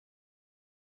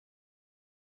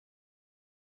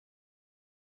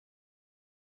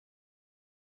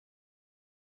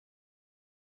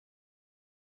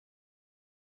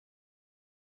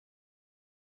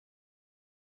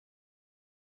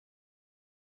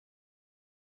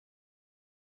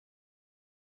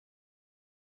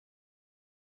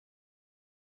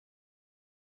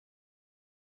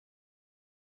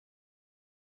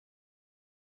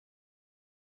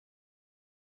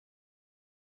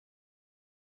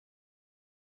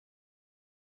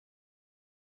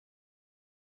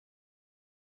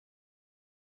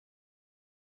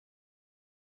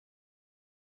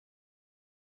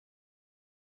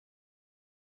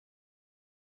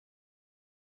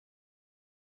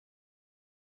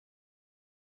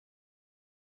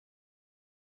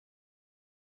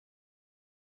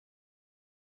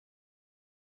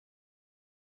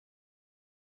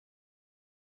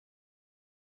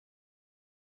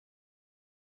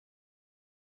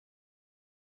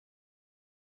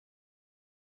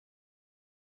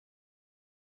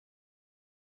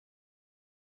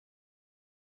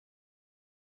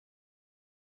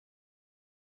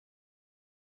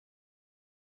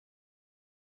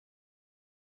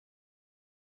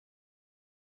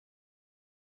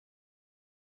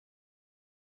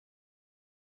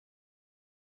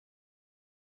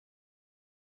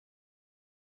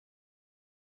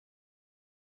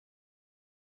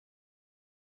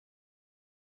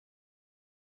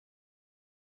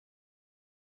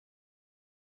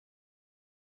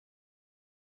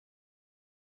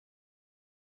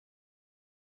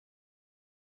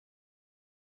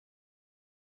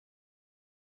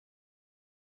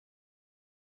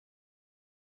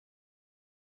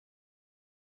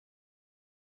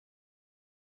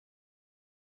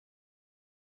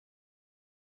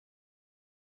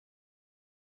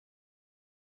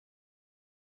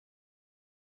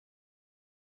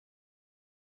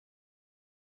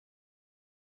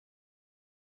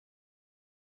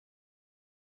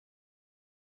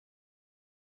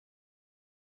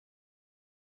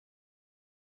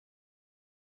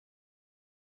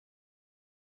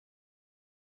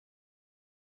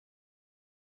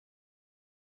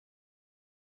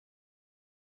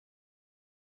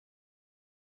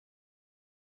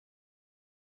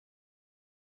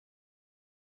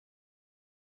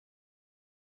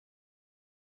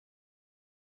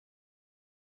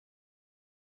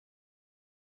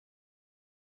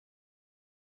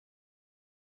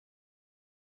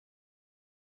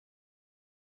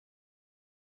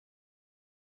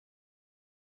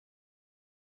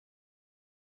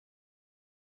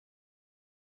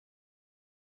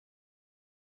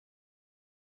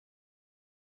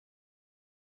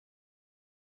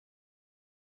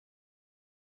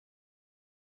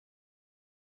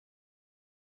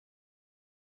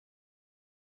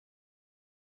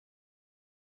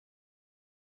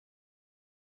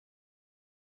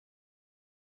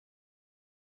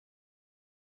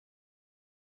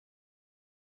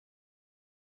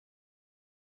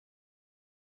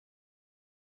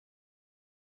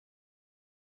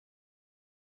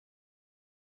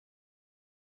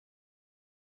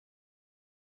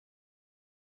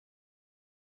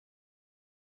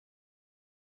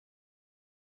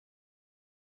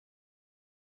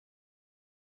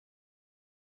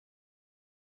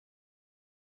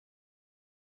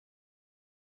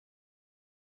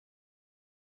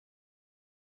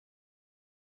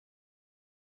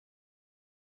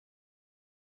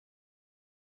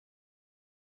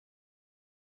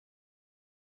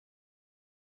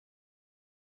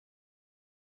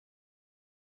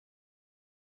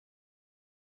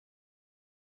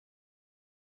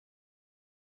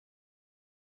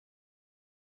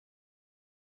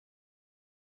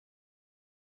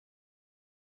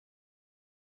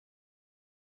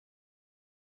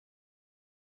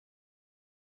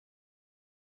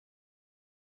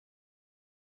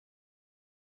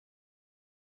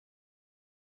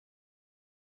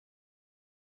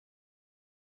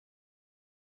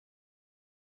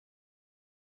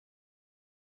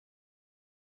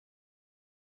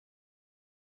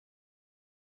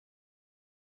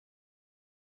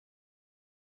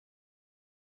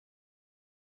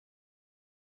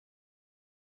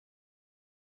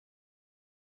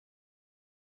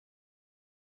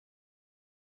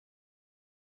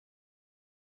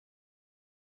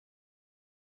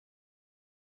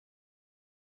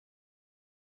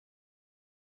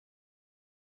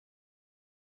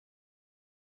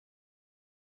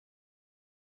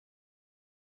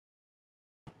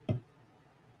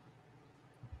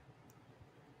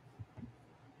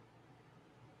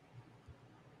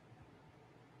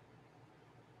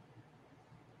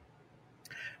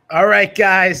All right,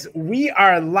 guys, we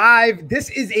are live. This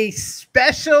is a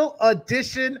special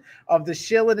edition of the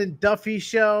Shillan and Duffy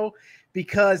show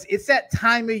because it's that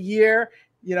time of year,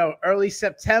 early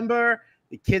September.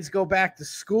 The kids go back to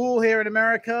school here in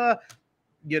America.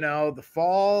 The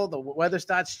fall, the weather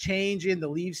starts changing, the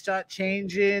leaves start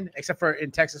changing, except for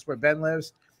in Texas where Ben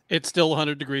lives. It's still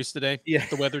 100 degrees today. Yeah.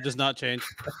 The weather does not change.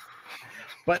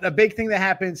 But a big thing that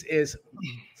happens is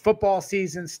football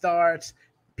season starts.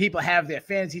 People have their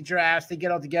fantasy drafts. They get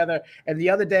all together. And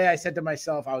the other day I said to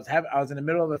myself, I was in the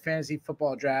middle of a fantasy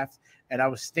football draft, and I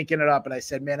was thinking it up. And I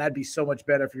said, man, I'd be so much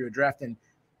better if you were drafting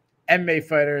MMA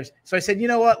fighters. So I said, you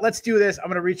know what? Let's do this. I'm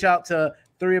going to reach out to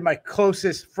 3 of my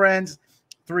closest friends,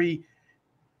 3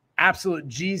 absolute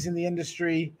G's in the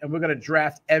industry, and we're going to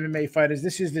draft MMA fighters.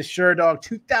 This is the Sherdog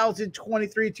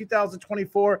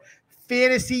 2023-2024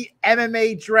 Fantasy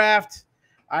MMA Draft.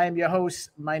 I am your host.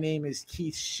 My name is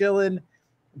Keith Shillan.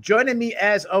 Joining me,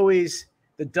 as always,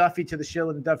 the Duffy to the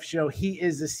Shillan and Duffy Show. He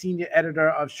is the senior editor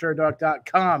of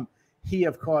Sherdog.com. He,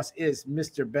 of course, is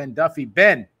Mr. Ben Duffy.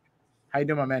 Ben, how you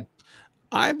doing, my man?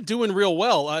 I'm doing real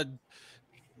well.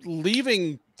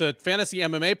 Leaving the fantasy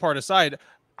MMA part aside,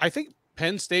 I think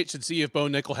Penn State should see if Bo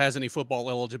Nickel has any football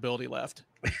eligibility left.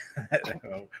 We're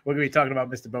going to be talking about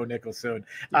Mr. Bo Nickel soon.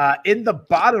 In the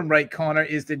bottom right corner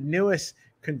is the newest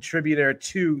contributor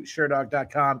to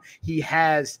Sherdog.com. He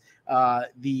has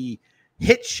the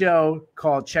hit show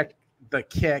called Check the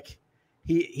Kick.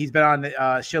 He's been on the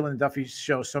Shillan and Duffy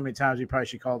show so many times, we probably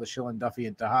should call it the Shillan, Duffy,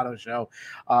 and Tejada show.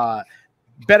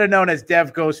 Better known as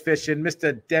Dev Goes Fishing,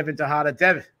 Mr. Devin Tejada.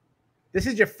 Dev, this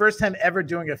is your first time ever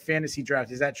doing a fantasy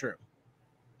draft. Is that true?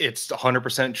 It's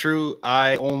 100% true.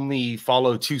 I only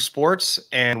follow 2 sports,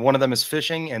 and one of them is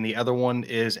fishing, and the other one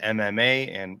is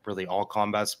MMA, and really all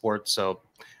combat sports. So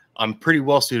I'm pretty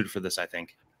well suited for this, I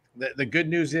think. The good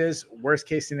news is, worst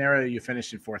case scenario, you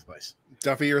finished in 4th place.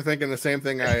 Duffy, you're thinking the same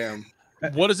thing I am.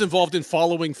 What is involved in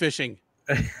following fishing?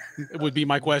 Would be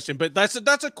my question, but that's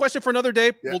a question for another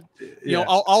day. Yeah.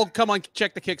 I'll come on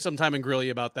Check the Kick sometime and grill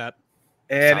you about that.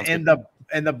 And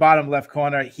in the bottom left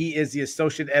corner, he is the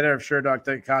associate editor of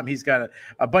Sherdog.com. He's got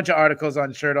a bunch of articles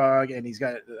on Sherdog, and he's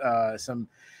got some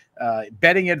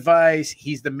betting advice.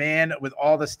 He's the man with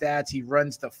all the stats. He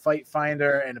runs the Fight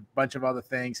Finder and a bunch of other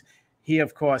things. He,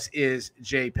 of course, is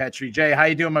Jay Pettry. Jay, how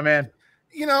you doing, my man?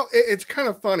 It's kind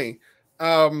of funny.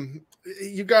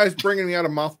 You guys bringing me out of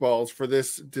mothballs for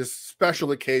this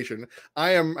special occasion.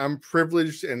 I'm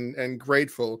privileged and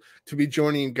grateful to be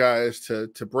joining you guys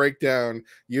to break down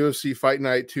UFC Fight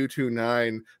Night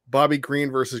 229, Bobby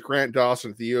Green versus Grant Dawson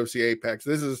at the UFC Apex.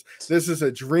 This is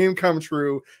a dream come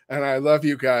true, and I love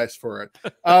you guys for it.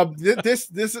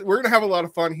 We're gonna have a lot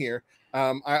of fun here.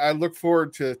 I look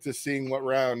forward to seeing what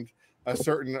round a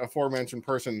certain aforementioned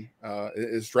person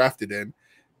is drafted in,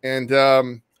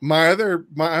 and my other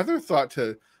thought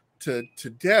to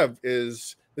Dev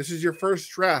is, this is your first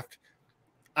draft.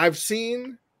 I've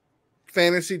seen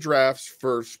fantasy drafts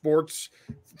for sports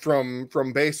from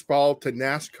baseball to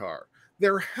NASCAR.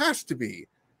 There has to be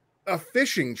a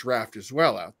fishing draft as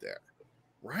well out there,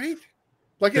 right?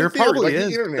 Like there probably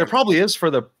is. There probably is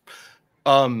for the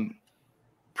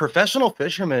professional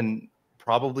fishermen.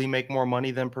 Probably make more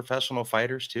money than professional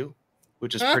fighters too,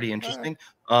 which is pretty interesting.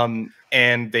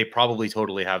 And they probably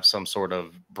totally have some sort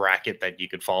of bracket that you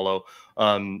could follow.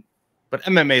 But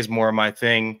MMA is more my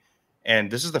thing, and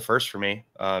this is the first for me.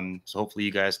 So hopefully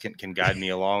you guys can guide me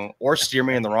along or steer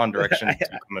me in the wrong direction. I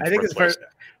think it's first.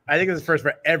 I think it's first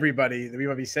for everybody. We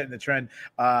might be setting the trend.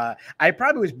 I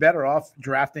probably was better off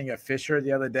drafting a fisher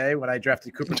the other day when I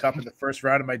drafted Cooper Kupp in the first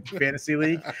round of my fantasy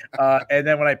league. And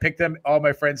then when I picked him, all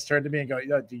my friends turned to me and go,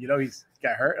 do you know he's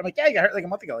got hurt? I'm like, yeah, he got hurt like a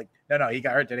month ago. Like, no, he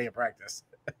got hurt today in practice.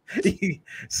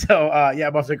 So,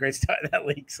 I'm off to a great start in that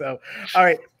league. So, all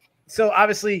right. So,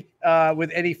 obviously, with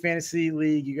any fantasy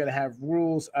league, you got to have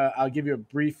rules. I'll give you a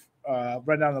brief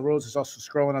rundown of the rules. It's also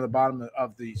scrolling on the bottom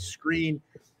of the screen.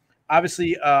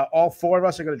 Obviously, all 4 of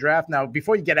us are going to draft. Now,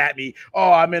 before you get at me,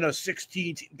 I'm in a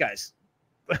 16 – guys,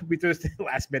 we threw this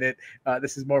last minute.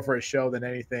 This is more for a show than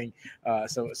anything,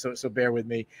 so bear with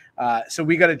me. So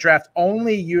we got to draft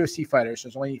only UFC fighters.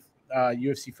 There's only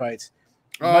UFC fights.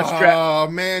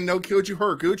 Man, no Kyoji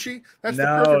Horiguchi? That's the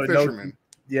perfect fisherman.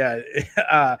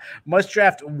 Must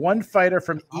draft 1 fighter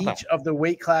from each of the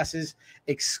weight classes,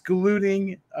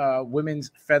 excluding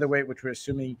women's featherweight, which we're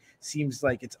assuming seems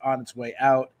like it's on its way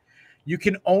out. You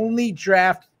can only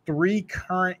draft 3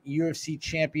 current UFC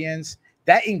champions.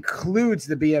 That includes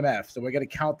the BMF. So we're going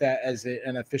to count that as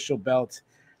an official belt.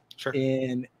 Sure.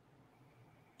 And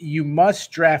you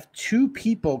must draft 2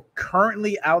 people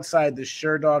currently outside the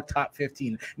Sherdog top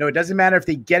 15. No, it doesn't matter if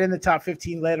they get in the top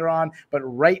 15 later on, but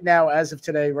right now, as of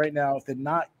today, if they're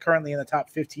not currently in the top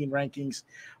 15 rankings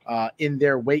in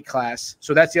their weight class.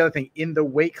 So that's the other thing, in the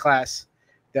weight class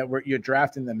that you're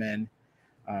drafting them in.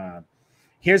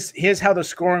 Here's how the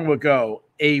scoring will go.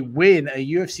 A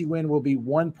UFC win will be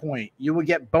 1 point. You will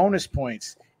get bonus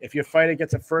points. If your fighter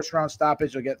gets a first-round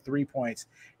stoppage, you'll get 3 points.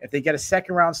 If they get a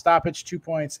second-round stoppage, 2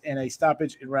 points, and a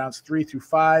stoppage in rounds 3 through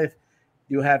 5,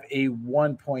 you'll have a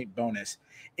 1-point bonus.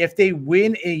 If they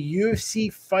win a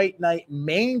UFC Fight Night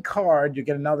main card, you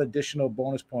get another additional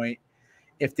bonus point.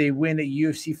 If they win a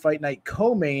UFC Fight Night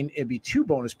co-main, it'd be 2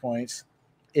 bonus points.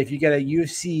 If you get a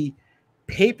UFC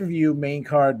pay-per-view main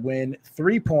card win,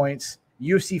 3 points.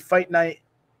 UFC Fight Night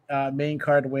main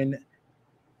card win.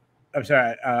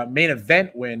 Main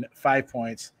event win, 5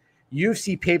 points.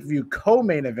 UFC pay-per-view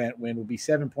co-main event win will be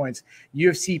 7 points.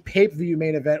 UFC pay-per-view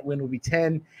main event win will be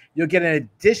 10. You'll get an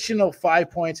additional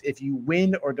 5 points if you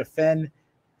win or defend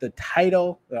the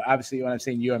title. Obviously, when I'm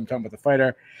saying you, I'm talking about the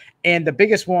fighter. And the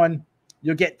biggest one,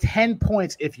 you'll get 10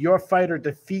 points if your fighter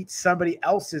defeats somebody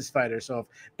else's fighter. So if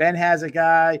Ben has a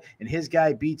guy and his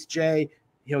guy beats Jay,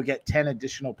 he'll get 10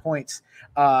 additional points.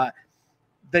 The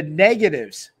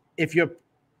negatives, if your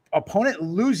opponent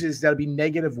loses, that'll be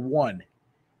 -1.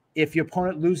 If your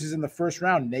opponent loses in the first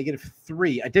round,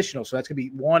 -3 additional. So that's going to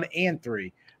be 1 and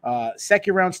 3.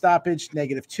 Second round stoppage,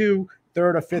 -2.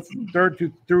 Third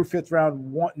through fifth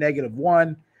round,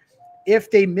 -1. If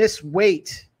they miss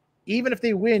weight, even if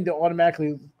they win, they'll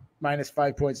automatically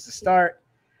 -5 points to start.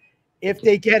 If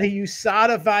they get a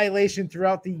USADA violation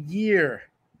throughout the year,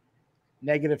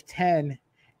 -10.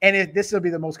 And this will be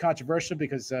the most controversial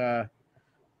because I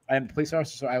am the police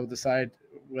officer, so I will decide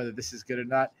whether this is good or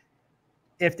not.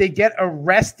 If they get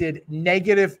arrested,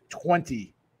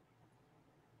 -20.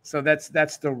 So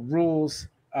that's the rules.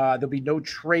 There'll be no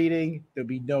trading. There'll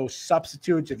be no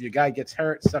substitutes. If your guy gets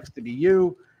hurt, sucks to be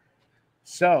you.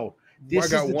 So I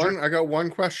got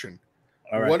one question.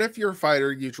 All right. What if your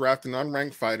fighter, you draft an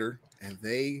unranked fighter, and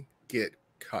they get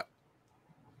cut?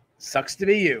 Sucks to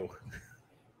be you.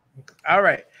 All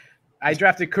right. I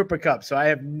drafted Cooper Kupp, so I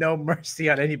have no mercy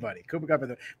on anybody. Cooper Kupp at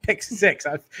the pick 6.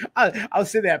 I'll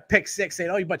sit there at pick 6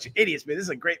 saying, "Oh, you bunch of idiots, man! This is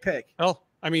a great pick." Oh,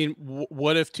 I mean,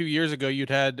 what if 2 years ago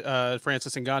you'd had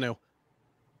Francis Ngannou,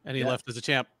 and he left as a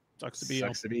champ? Sucks to be you.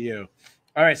 Sucks to be you.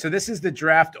 All right, so this is the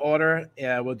draft order.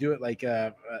 We'll do it like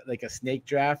a snake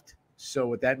draft. So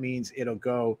what that means, it'll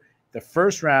go the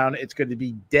first round. It's going to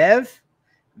be Dev,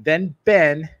 then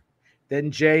Ben,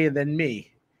 then Jay, and then me.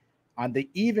 On the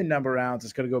even number rounds,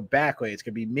 it's going to go back way. It's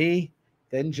going to be me,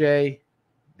 then Jay,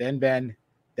 then Ben,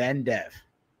 then Dev.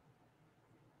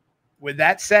 With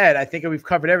that said, I think we've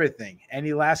covered everything.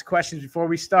 Any last questions before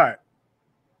we start?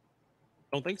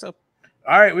 Don't think so.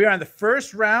 All right, we are on the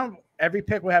first round. Every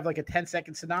pick will have like a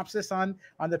 10-second synopsis on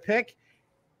the pick.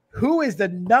 Who is the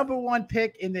number 1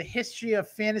 pick in the history of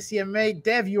fantasy MMA?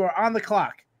 Dev, you are on the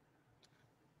clock.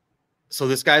 So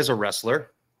this guy's a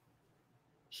wrestler.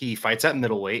 He fights at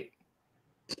middleweight.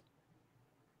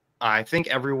 I think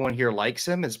everyone here likes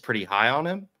him, is pretty high on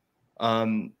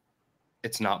him.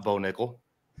 It's not Bo Nickel.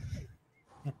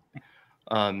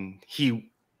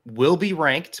 He will be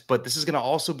ranked, but this is going to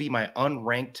also be my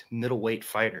unranked middleweight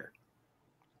fighter,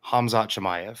 Khamzat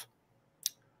Chimaev.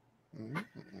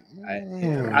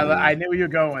 I knew you were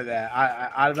going with that.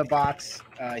 Out of the box,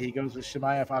 he goes with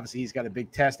Chimaev. Obviously, he's got a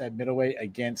big test at middleweight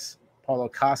against Paulo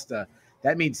Costa.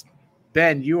 That means,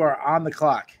 Ben, you are on the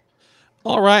clock.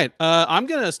 All right. I'm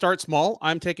going to start small.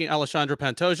 I'm taking Alexandre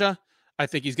Pantoja. I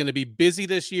think he's going to be busy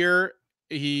this year.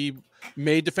 He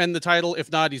may defend the title.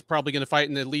 If not, he's probably going to fight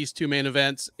in at least 2 main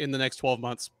events in the next 12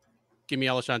 months. Give me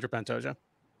Alexandre Pantoja.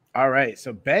 All right.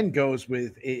 So Ben goes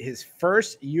with his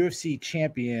first UFC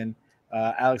champion,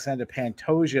 Alexander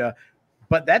Pantoja.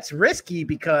 But that's risky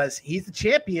because he's the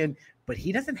champion, but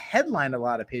he doesn't headline a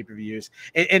lot of pay-per-views.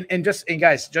 And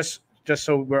guys, just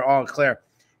so we're all clear,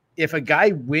 if a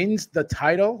guy wins the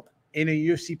title in a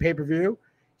UFC pay-per-view,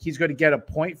 he's going to get a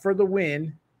point for the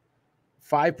win,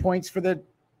 5 points for the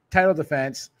title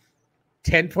defense,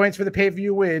 10 points for the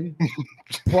pay-per-view win,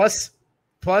 plus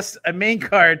a main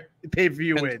card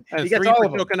pay-per-view win. And he gets 3 all for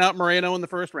of them. choking out Moreno in the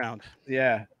first round.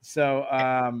 Yeah. So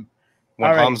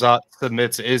when Khamzat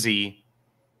submits Izzy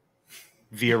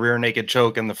via rear naked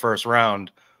choke in the first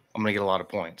round, I'm going to get a lot of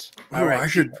points. All right. I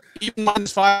should Even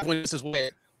 -5 when it's his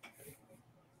weight.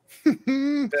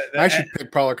 I should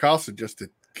pick Paulo Costa just to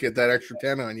get that extra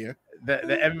 10 on you.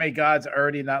 The MMA gods are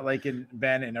already not liking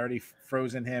Ben and already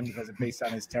frozen him because it's based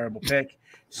on his terrible pick.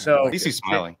 So At least he's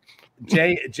smiling.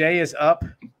 Jay is up.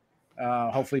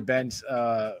 Hopefully Ben's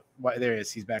there he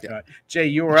is. He's back on. Jay,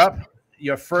 you were up.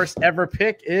 Your first ever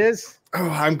pick is? Oh,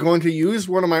 I'm going to use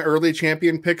one of my early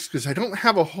champion picks because I don't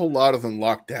have a whole lot of them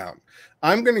locked down.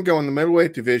 I'm going to go in the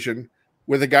middleweight division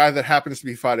with a guy that happens to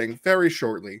be fighting very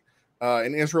shortly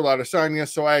in Israel Adesanya.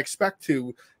 So I expect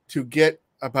to get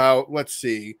about, let's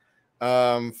see,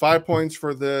 5 points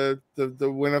for the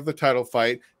win of the title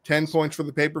fight, 10 points for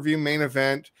the pay-per-view main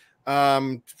event,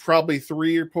 probably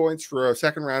 3 points for a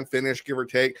second round finish, give or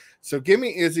take. So give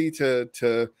me Izzy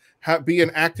to be an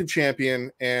active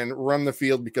champion and run the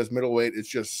field because middleweight is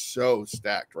just so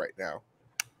stacked right now.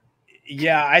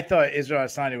 Yeah, I thought Israel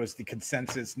Adesanya was the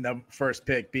consensus first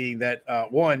pick, being that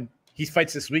one, he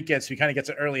fights this weekend, so he kind of gets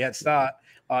an early head start.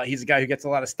 He's a guy who gets a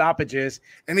lot of stoppages,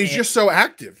 and he's just so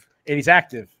active. And he's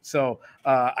active, so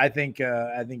I think you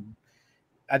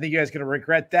guys are gonna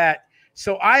regret that.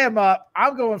 So I am up.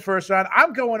 I'm going first round.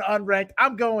 I'm going unranked.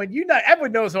 I'm going.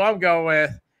 Everyone knows who I'm going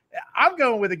with. I'm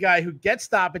going with a guy who gets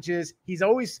stoppages. He's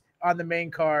always on the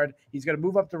main card. He's going to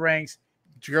move up the ranks.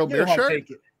 Gerald Meerschaert?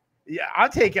 Yeah, I'm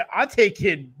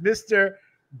taking Mr.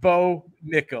 Bo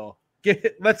Nickel.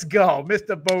 Let's go,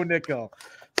 Mr. Bo Nickel.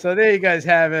 So there you guys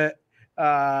have it. We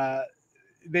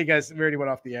already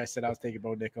went off the air. I said I was taking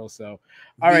Bo Nickel. So,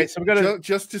 all right. So we're going to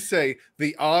just to say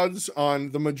the odds on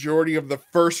the majority of the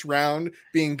first round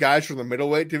being guys from the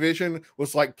middleweight division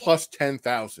was like plus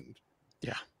 10,000.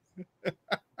 Yeah.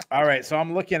 All right, so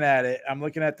I'm looking at it. I'm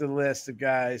looking at the list of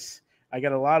guys. I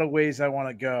got a lot of ways I want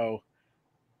to go.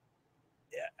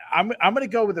 I'm going to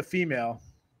go with a female.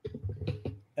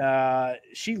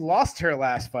 She lost her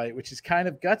last fight, which is kind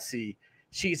of gutsy.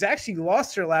 She's actually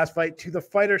lost her last fight to the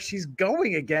fighter she's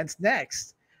going against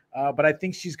next. But I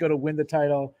think she's going to win the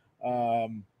title.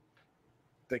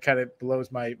 That kind of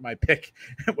blows my pick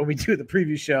when we do the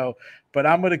preview show. But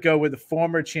I'm going to go with the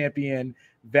former champion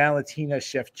Valentina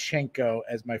Shevchenko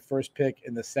as my first pick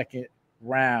in the second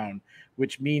round,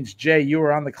 which means, Jay, you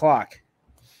are on the clock.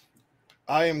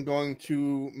 I am going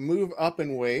to move up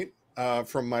in weight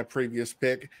from my previous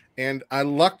pick, and I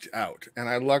lucked out. And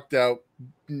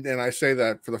I say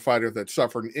that for the fighter that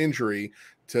suffered an injury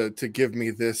to give me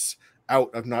this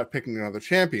out of not picking another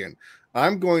champion.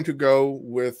 I'm going to go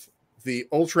with the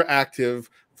ultra-active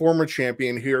former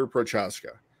champion here,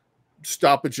 Prochaska.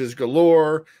 Stoppages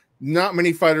galore. Not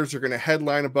many fighters are going to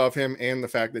headline above him, and the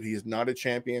fact that he is not a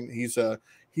champion.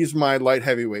 He's my light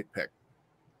heavyweight pick.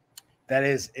 That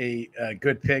is a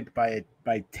good pick by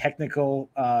technical,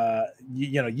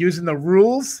 using the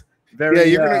rules.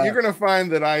 You're gonna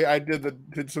find that I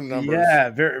did some numbers. Yeah,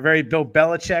 very very Bill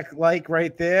Belichick like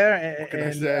right there,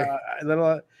 and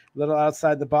a little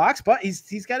outside the box, but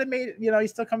he's got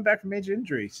he's still coming back from major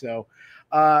injury. So,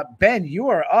 Ben, you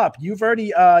are up. You've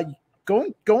already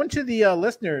going to the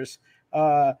listeners.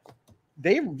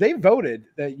 They voted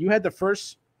that you had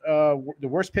the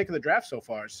worst pick of the draft so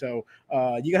far. So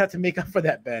you're gonna have to make up for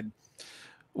that, Ben.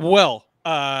 Well,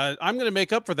 I'm gonna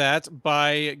make up for that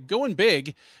by going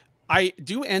big. I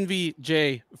do envy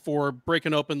Jay for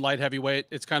breaking open light heavyweight.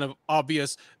 It's kind of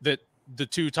obvious that the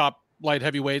two top light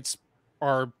heavyweights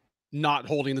are not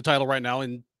holding the title right now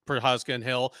in Prochaska and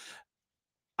Hill.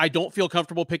 I don't feel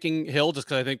comfortable picking Hill just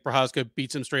because I think Prochaska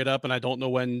beats him straight up, and I don't know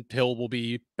when Hill will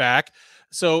be back.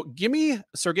 So give me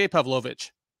Sergey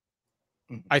Pavlovich.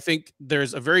 I think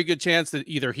there's a very good chance that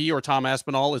either he or Tom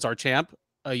Aspinall is our champ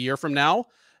a year from now.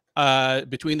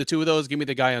 Between the two of those, give me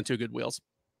the guy on two good wheels.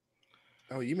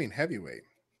 Oh, you mean heavyweight?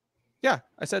 Yeah,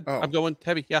 I said I'm going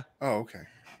heavy. Yeah. Oh, okay.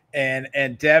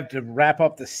 And Dev, to wrap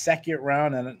up the second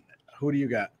round, and who do you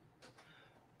got?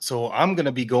 So I'm going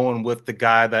to be going with the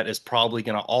guy that is probably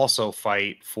going to also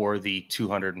fight for the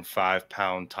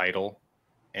 205-pound title,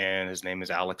 and his name is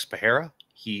Alex Pereira.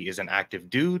 He is an active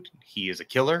dude. He is a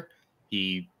killer.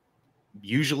 He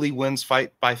usually wins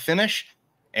fight by finish,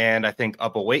 and I think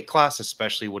up a weight class,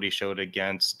 especially what he showed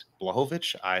against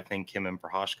Blachowicz, I think him and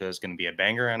Prochaska is going to be a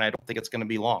banger, and I don't think it's going to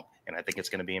be long, and I think it's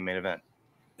going to be a main event.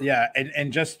 Yeah,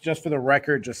 and just for the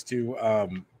record, just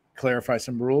to clarify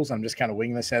some rules, I'm just kind of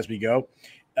winging this as we go.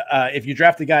 If you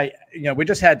draft a guy, we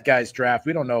just had guys draft.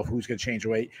 We don't know who's going to change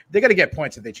weight. They got to get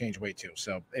points if they change weight too.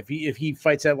 So if he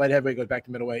fights at light heavyweight, goes back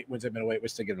to middleweight, wins at middleweight, we're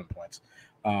still giving him points.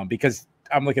 Because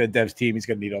I'm looking at Dev's team, he's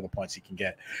going to need all the points he can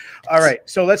get. All right,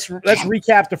 so let's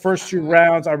recap the first two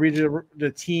rounds. I'll read you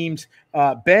the teams.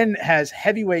 Ben has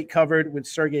heavyweight covered with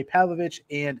Sergey Pavlovich,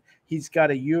 and he's got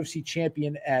a UFC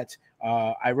champion at.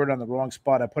 I wrote it on the wrong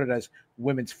spot. I put it as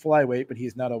women's flyweight, but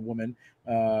he's not a woman.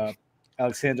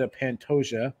 Alexandra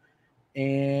Pantoja,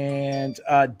 and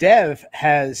Dev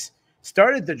has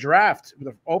started the draft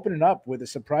opening up with a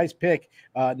surprise pick.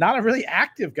 Not a really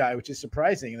active guy, which is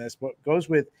surprising. And that's what goes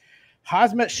with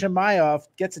Hazmat Shemayov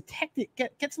gets a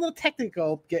little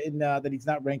technical, getting that he's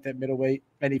not ranked at middleweight,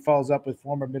 and he follows up with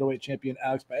former middleweight champion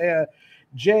Alex Baea.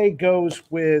 Jay goes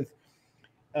with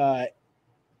I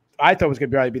thought it was going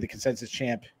to be the consensus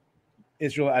champ,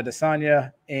 Israel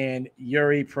Adesanya and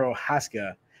Yuri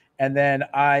Prohaska. And then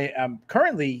I am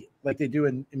currently, like they do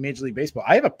in Major League Baseball,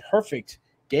 I have a perfect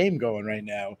game going right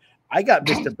now. I got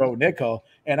Mr. Bo Nickel,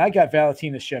 and I got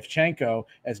Valentina Shevchenko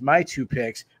as my 2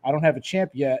 picks. I don't have a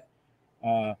champ yet.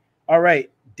 All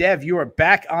right, Dev, you are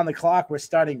back on the clock. We're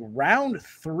starting round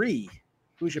 3.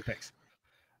 Who's your picks?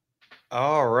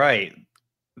 All right.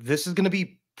 This is going to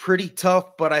be pretty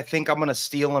tough, but I think I'm going to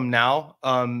steal him now.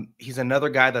 He's another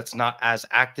guy that's not as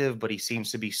active, but he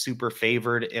seems to be super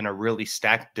favored in a really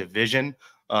stacked division.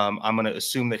 I'm going to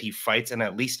assume that he fights in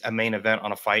at least a main event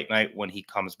on a fight night when he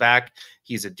comes back.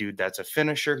 He's a dude that's a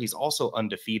finisher. He's also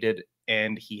undefeated,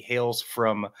 and he hails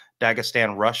from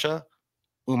Dagestan, Russia.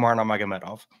 Umar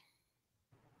Nurmagomedov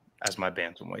as my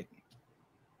bantamweight.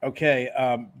 Okay,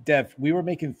 Dev, we were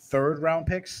making 3rd round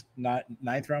picks, not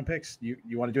 9th round picks. You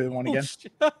want to do the one again?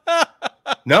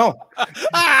 No.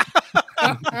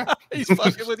 He's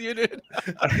fucking with you, dude.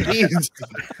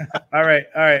 All right,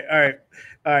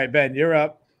 Ben, you're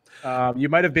up. You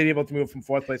might have been able to move from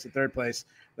 4th place to 3rd place.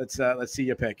 Let's see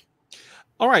your pick.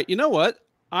 All right, you know what?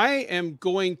 I am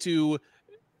going to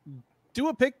do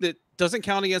a pick that doesn't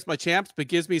count against my champs, but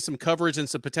gives me some coverage and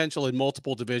some potential in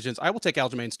multiple divisions. I will take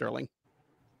Aljamain Sterling.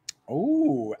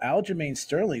 Oh, Aljamain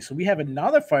Sterling. So we have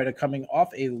another fighter coming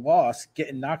off a loss,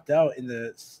 getting knocked out in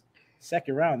the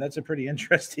 2nd round. That's a pretty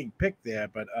interesting pick there.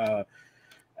 But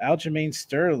Aljamain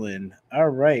Sterling. All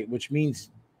right, which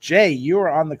means, Jay, you are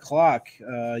on the clock.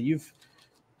 You've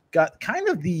got kind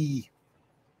of the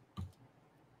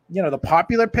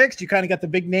popular picks. You kind of got the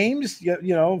big names,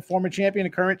 former champion, a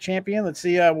current champion. Let's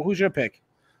see. Who's your pick?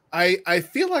 I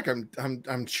feel like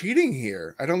I'm cheating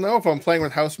here. I don't know if I'm playing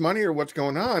with house money or what's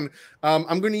going on.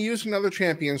 I'm going to use another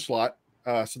champion slot,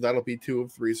 so that'll be 2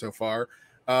 of 3 so far.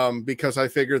 Because I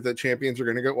figured that champions are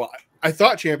going to go. Well, I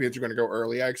thought champions are going to go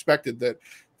early. I expected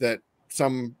that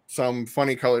some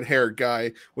funny colored haired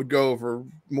guy would go over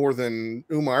more than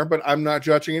Umar, but I'm not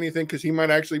judging anything because he might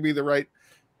actually be the right.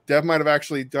 Dev might have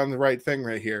actually done the right thing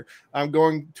right here. I'm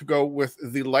going to go with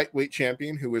the lightweight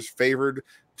champion who is favored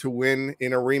to win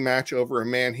in a rematch over a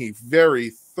man he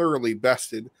very thoroughly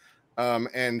bested.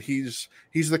 And he's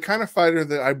the kind of fighter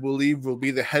that I believe will be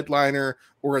the headliner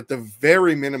or at the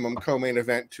very minimum co-main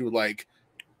event to like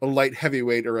a light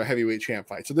heavyweight or a heavyweight champ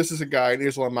fight. So this is a guy,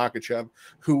 Islam Makhachev,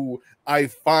 who I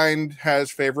find has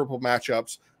favorable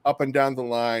matchups up and down the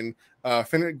line,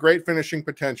 great finishing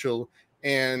potential,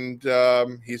 and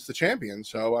he's the champion.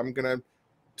 So I'm going to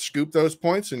scoop those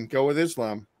points and go with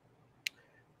Islam.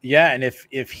 Yeah, and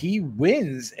if he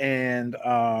wins, and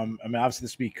I mean, obviously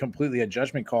this would be completely a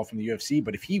judgment call from the UFC,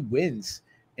 but if he wins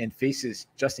and faces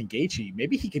Justin Gaethje,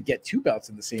 maybe he could get 2 belts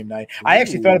in the same night. Ooh. I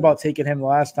actually thought about taking him the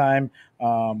last time,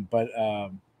 but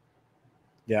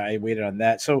yeah, I waited on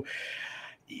that. So,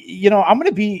 I'm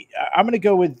gonna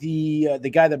go with the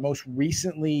guy that most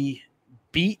recently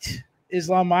beat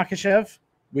Islam Makhachev,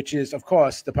 which is of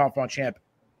course the pound for pound champ,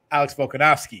 Alex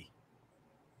Volkanovski.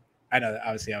 I know that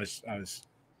obviously I was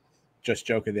just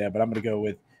joking there, but I'm going to go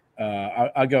with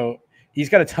I'll go. He's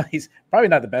probably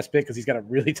not the best pick because he's got a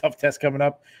really tough test coming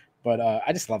up, but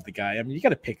I just love the guy. I mean, you got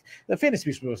to pick. The fantasy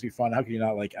is supposed to be fun. How can you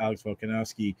not like Alex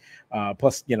Volkanovski?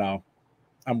 Plus,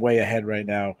 I'm way ahead right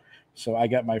now, so I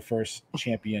got my first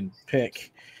champion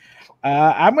pick.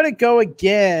 I'm going to go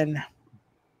again.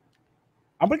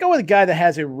 I'm going to go with a guy that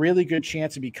has a really good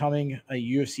chance of becoming a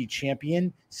UFC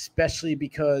champion, especially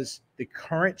because the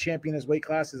current champion in his weight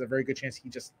class is a very good chance he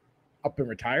just up and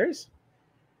retires.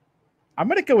 I'm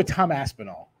going to go with Tom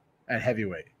Aspinall at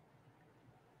heavyweight.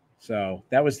 So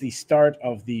that was the start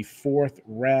of the 4th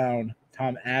round,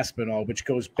 Tom Aspinall, which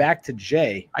goes back to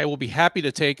Jay. I will be happy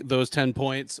to take those 10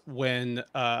 points when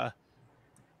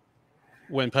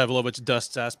Pavlovich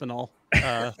dusts Aspinall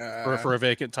for a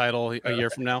vacant title a year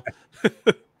from now.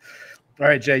 All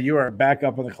right, Jay, you are back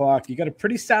up on the clock. You got a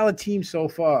pretty solid team so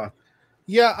far.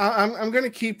 Yeah, I'm going to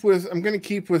keep with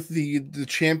the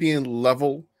champion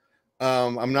level.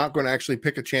 I'm not going to actually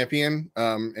pick a champion,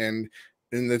 and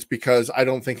that's because I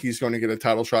don't think he's going to get a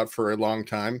title shot for a long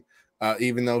time,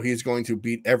 even though he's going to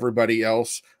beat everybody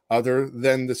else other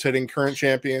than the sitting current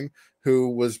champion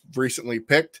who was recently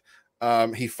picked.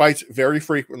 He fights very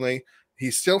frequently. He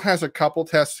still has a couple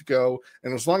tests to go,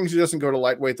 and as long as he doesn't go to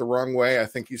lightweight the wrong way, I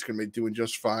think he's going to be doing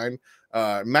just fine.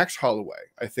 Max Holloway,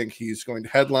 I think he's going to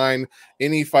headline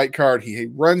any fight card he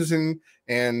runs in,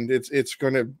 and it's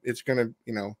going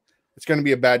to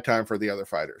be a bad time for the other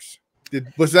fighters.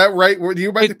 Was that right? Were you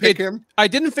about to pick him? I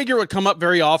didn't figure it would come up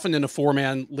very often in a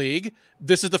 4-man league.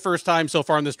 This is the first time so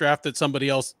far in this draft that somebody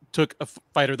else took a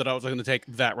fighter that I was going to take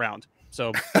that round.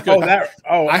 So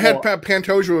I had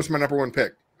Pantoja was my number 1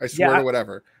 pick. I swear to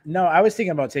whatever. No, I was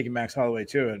thinking about taking Max Holloway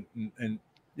too, and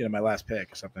my last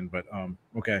pick or something. But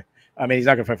okay. I mean, he's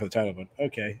not going to fight for the title, but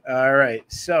okay. All right.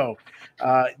 So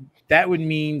that would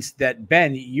mean that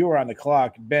Ben, you are on the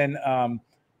clock. Ben,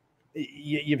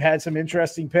 you've had some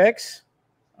interesting picks.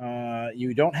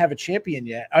 You don't have a champion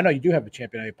yet. Oh, no, you do have a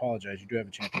champion. I apologize. You do have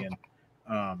a champion.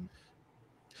 Are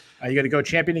you going to go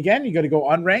champion again? You going to go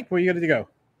unranked? Where are you going to go?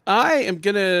 I am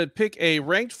going to pick a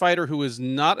ranked fighter who is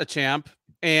not a champ,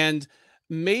 and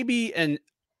maybe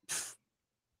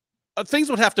things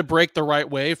would have to break the right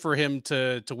way for him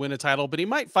to win a title, but he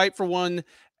might fight for one,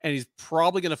 and he's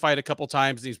probably going to fight a couple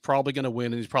times, and he's probably going to win,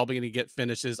 and he's probably going to get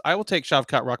finishes. I will take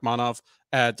Shavkat Rakhmonov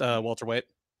at welterweight.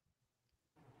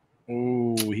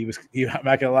 Oh, I'm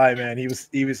not gonna lie, man. He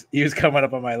was coming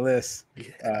up on my list.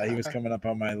 He was coming up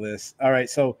on my list. All right,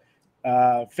 so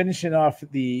finishing off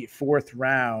the 4th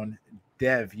round,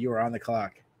 Dev, you are on the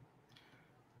clock.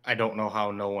 I don't know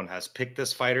how no one has picked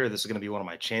this fighter. This is going to be one of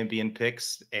my champion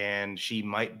picks, and she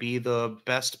might be the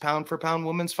best pound-for-pound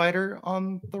women's fighter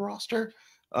on the roster.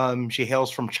 She hails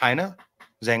from China,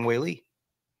 Zhang Weili.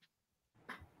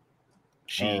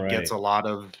 She gets a lot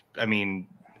of,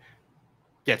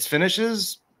 gets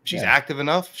finishes. She's active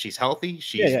enough. She's healthy.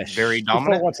 She's very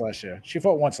dominant. She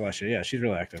fought once last year. Yeah, she's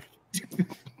really active.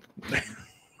 Okay.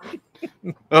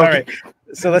 All right.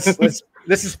 So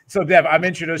so Dev, I'm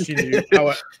introducing you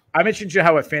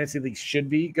how a fantasy league should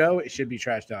go. It should be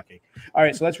trash talking. All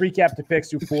right, so let's recap the picks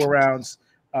through 4 rounds.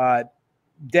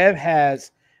 Dev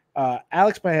has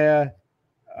Alex Bahia.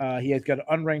 He has got an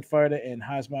unranked fighter in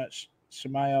Hazmat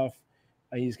Shemaev.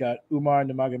 He's got Umar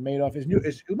Nurmagomedov.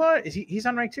 Is Umar he's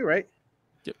unranked too, right?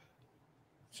 Yep.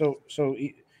 So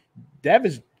Dev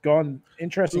is gone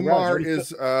interesting. Umar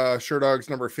is Sherdog's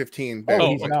number 15.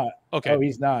 He's not. Okay. Oh,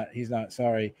 he's not.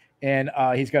 Sorry. And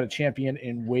he's got a champion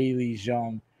in Weili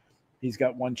Zhang. He's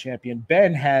got 1 champion.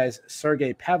 Ben has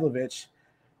Sergey Pavlovich,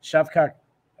 Shavkat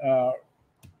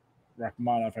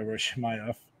Rakhmonov. I wrote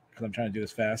Shemaev because I'm trying to do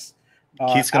this fast.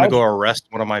 Keith's going to go arrest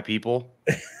one of my people.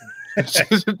 Yeah,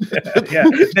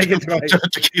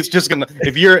 Keith's just gonna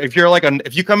if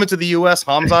you come into the US,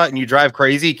 Hamza, and you drive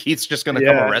crazy, Keith's just gonna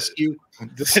come arrest you.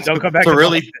 Don't come back to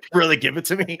really give it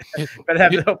to me. But I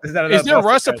have to hope is there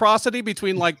reciprocity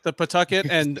between like the Pawtucket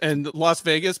and Las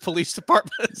Vegas police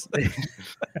departments?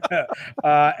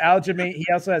 Aljamain, he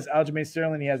also has Aljamain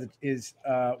Sterling. He has his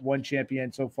 1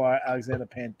 champion so far, Alexander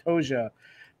Pantoja.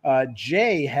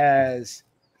 Jay has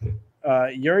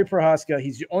Yuri Prohaska.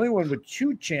 He's the only one with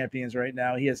 2 champions right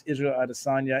now. He has Israel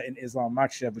Adesanya and Islam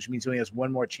Makhachev, which means he only has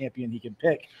 1 more champion he can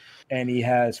pick. And he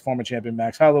has former champion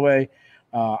Max Holloway.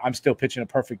 I'm still pitching a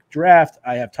perfect draft.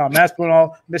 I have Tom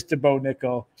Aspinall, Mr. Bo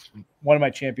Nickel, one of my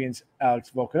champions,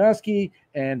 Alex Volkanovski,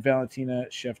 and Valentina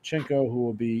Shevchenko, who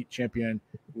will be champion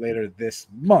later this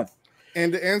month.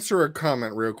 And to answer a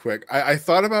comment real quick, I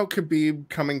thought about Khabib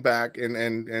coming back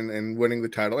and winning the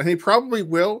title, and he probably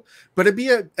will, but it'd be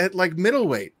at like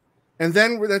middleweight, and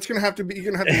then that's gonna have to be you're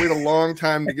gonna have to wait a long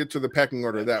time to get to the pecking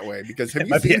order that way. Because have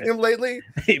you seen him lately?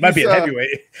 He might be a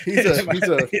heavyweight. He's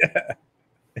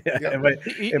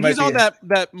on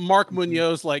that Mark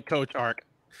Munoz like coach arc.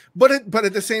 But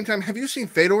at the same time, have you seen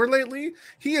Fedor lately?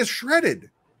 He is shredded.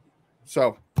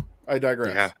 So I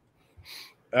digress. Yeah.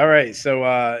 All right,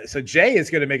 so Jay is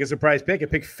going to make a surprise pick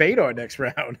and pick Fedor next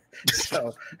round.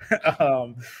 So,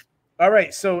 all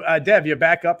right, so Dev, you're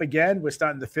back up again. We're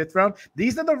starting the 5th round.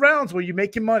 These are the rounds where you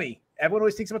make your money. Everyone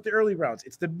always thinks about the early rounds.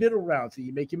 It's the middle rounds that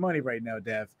you make your money right now,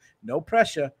 Dev. No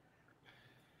pressure.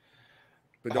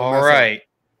 But don't all right.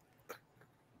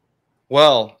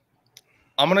 Well,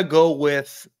 I'm going to go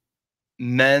with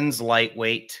men's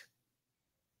lightweight,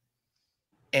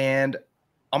 and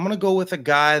I'm going to go with a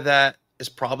guy that is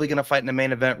probably going to fight in the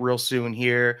main event real soon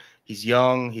here. He's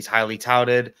young. He's highly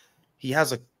touted. He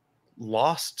has a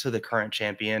loss to the current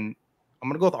champion. I'm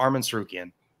going to go with Arman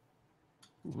Tsarukyan.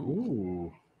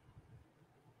 Ooh.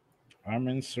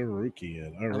 Arman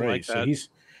Tsarukyan. All right. Like so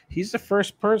he's the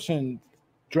first person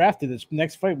drafted. This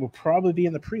next fight will probably be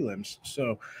in the prelims.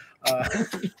 So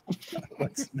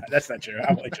that's not true.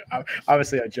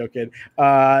 Obviously, I'm joking.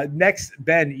 Next,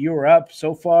 Ben, you were up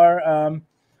so far.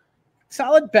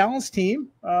 Solid, balanced team.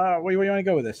 Where do you want to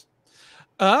go with this?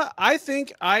 I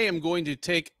think I am going to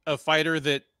take a fighter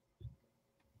that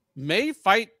may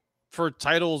fight for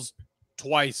titles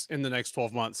twice in the next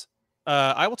 12 months.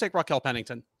 I will take Raquel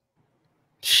Pennington.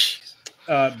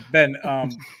 Ben,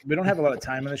 we don't have a lot of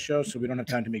time on the show, so we don't have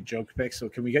time to make joke picks. So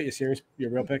can we get your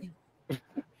real pick?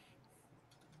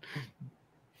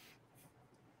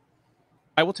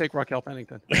 I will take Raquel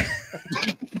Pennington.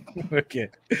 Okay.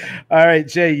 All right,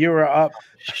 Jay, you were up.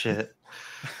 Shit.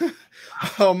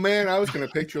 Oh man, I was going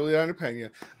to pick Juliana Pena.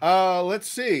 Let's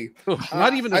see.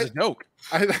 Not even as a joke.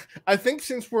 I think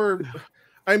since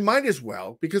I might as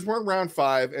well, because we're in round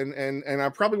 5, and I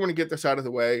probably want to get this out of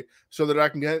the way so that I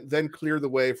can then clear the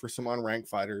way for some unranked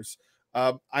fighters.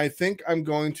 I think I'm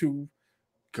going to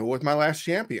go with my last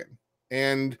champion,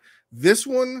 and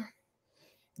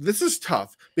this is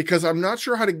tough because I'm not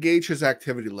sure how to gauge his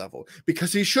activity level,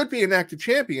 because he should be an active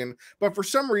champion, but for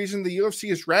some reason the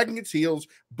UFC is dragging its heels,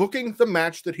 booking the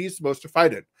match that he's supposed to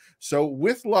fight in. So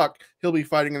with luck, he'll be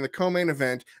fighting in the co-main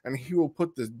event, and he will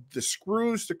put the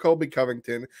screws to Colby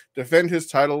Covington, defend his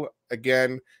title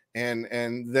again, and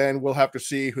then we'll have to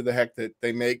see who the heck that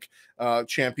they make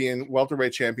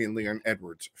welterweight champion Leon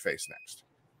Edwards face next.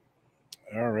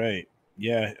 All right.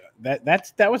 Yeah,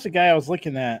 that was the guy I was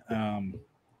looking at.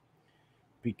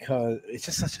 Because it's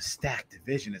just such a stacked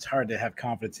division. It's hard to have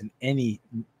confidence in any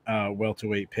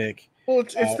welterweight pick. Well,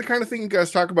 it's the kind of thing you guys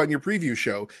talk about in your preview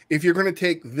show. If you're going to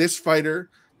take this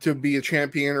fighter to be a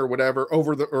champion or whatever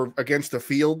or against the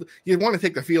field, you'd want to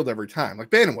take the field every time. Like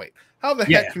bantamweight. How the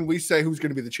heck can we say who's going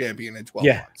to be the champion in 12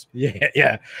 months?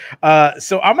 Yeah.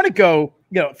 So I'm going to go,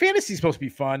 fantasy's supposed to be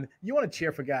fun. You want to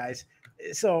cheer for guys.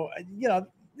 So,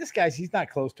 this guy's, he's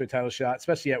not close to a title shot,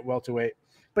 especially at welterweight.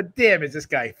 But damn, is this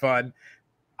guy fun.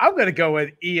 I'm going to go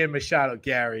with Ian Machado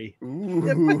Gary.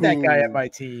 Yeah, put that guy at my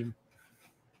team.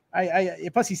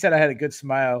 Plus, he said I had a good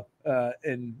smile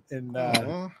in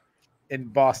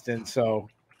Boston. So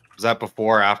was that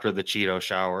before or after the Cheeto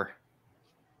shower?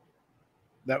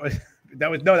 That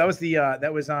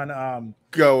was on.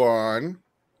 Go on.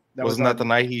 Wasn't that the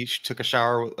night he took a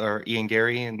shower or Ian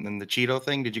Gary and then the Cheeto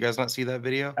thing? Did you guys not see that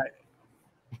video?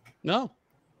 No.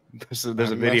 There's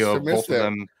a video of both of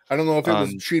them. I don't know if it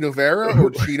was Cheeto Vera or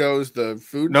Cheetos, the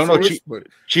food. No,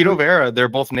 Cheeto Vera. They're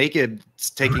both naked,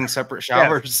 taking separate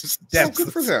showers. Deb,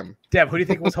 good for them. Deb, who do you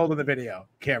think was holding the video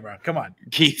camera? Come on,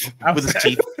 Keith with his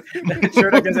teeth.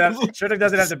 Sherdog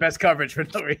doesn't have the best coverage for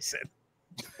no reason.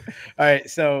 All right,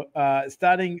 so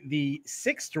starting the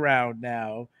 6th round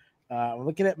now. I'm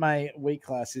looking at my weight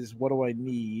classes. What do I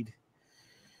need?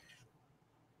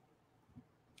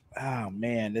 Oh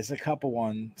man, there's a couple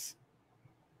ones.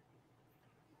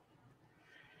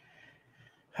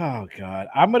 Oh God,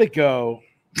 I'm gonna go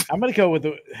with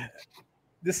the.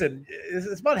 Listen,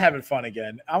 it's about having fun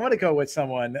again. I'm gonna go with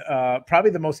someone,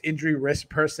 probably the most injury risk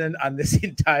person on this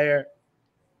entire,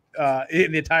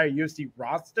 in the entire UFC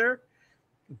roster.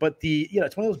 But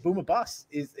it's one of those boom or bust.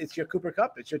 It's your Cooper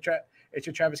Kupp. It's your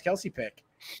Travis Kelce pick.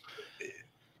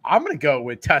 I'm gonna go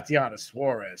with Tatiana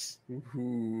Suarez.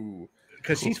 Ooh.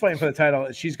 Because she's fighting for the title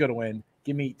and she's going to win.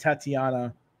 Give me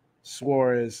Tatiana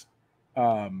Suarez.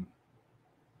 All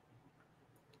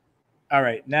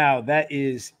right, now that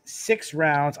is 6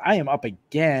 rounds. I am up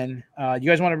again. You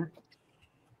guys want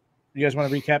to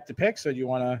recap the picks, or do you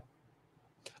want to?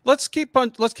 Let's keep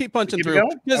punching through.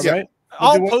 Right.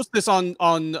 I'll post this on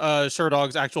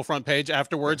Sherdog's actual front page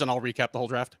afterwards, and I'll recap the whole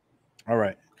draft. All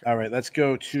right. Let's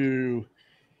go to.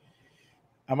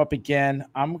 I'm up again.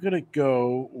 I'm going to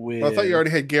go with. Well, I thought you already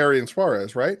had Gary and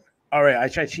Suarez, right? All right. I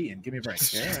tried cheating. Give me a break.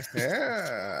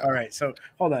 Yeah. All right. So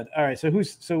hold on. All right. So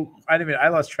I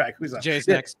lost track. Who's up? Jay's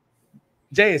next.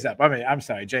 Jay is up. I'm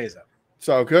sorry. Jay is up.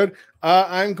 So good.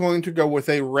 I'm going to go with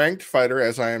a ranked fighter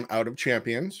as I am out of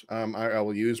champions. I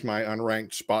will use my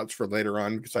unranked spots for later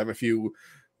on because I have a few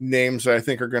names that I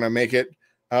think are going to make it.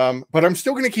 But I'm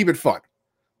still going to keep it fun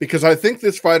because I think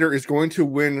this fighter is going to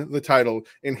win the title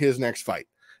in his next fight.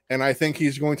 And I think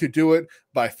he's going to do it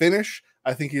by finish.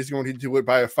 I think he's going to do it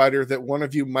by a fighter that one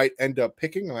of you might end up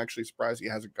picking. I'm actually surprised he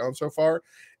hasn't gone so far.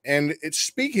 And it's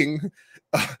speaking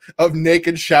of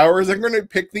naked showers, I'm going to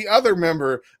pick the other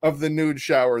member of the nude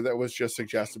shower that was just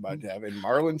suggested by Devin,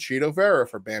 Marlon Cheeto Vera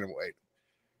for bantamweight.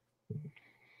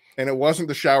 And it wasn't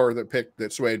the shower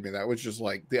that swayed me. That was just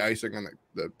like the icing on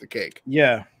the cake.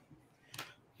 Yeah.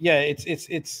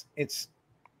 It's.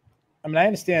 I mean, I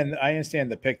understand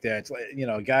the pick there. It's like,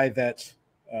 a guy that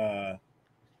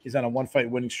is on a 1-fight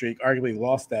winning streak, arguably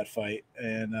lost that fight,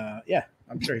 and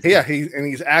I'm sure.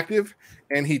 He's active,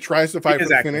 and he tries to fight for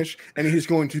the finish, and he's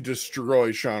going to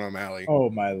destroy Sean O'Malley.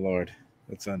 Oh my Lord,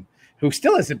 that's who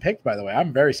still isn't picked, by the way.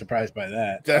 I'm very surprised by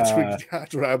that. That's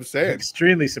what I'm saying.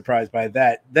 Extremely surprised by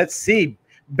that. Let's see,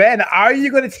 Ben. Are you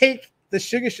going to take the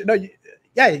sugar? No,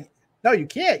 No, you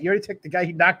can't. You already took the guy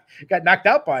who got knocked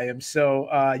out by him.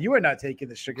 So you are not taking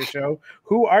the Sugar Show.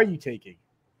 Who are you taking?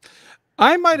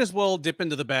 I might as well dip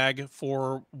into the bag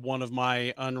for one of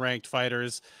my unranked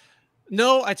fighters.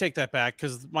 No, I take that back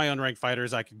because my unranked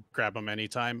fighters, I could grab them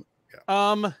anytime.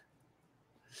 Yeah.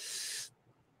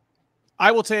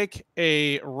 I will take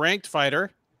a ranked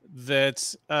fighter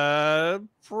that's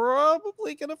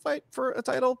probably going to fight for a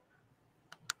title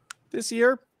this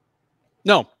year.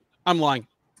 No, I'm lying.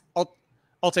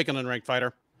 I'll take an unranked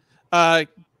fighter.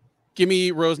 Give me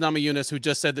Rose Namajunas, who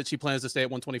just said that she plans to stay at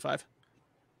 125.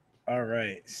 All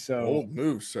right. So bold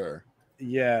move, sir.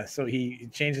 Yeah. So he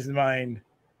changed his mind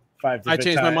 5 I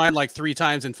changed my mind like 3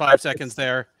 times in 5 seconds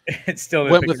there. It's still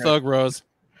went with Thug Rose.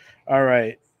 All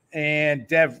right. And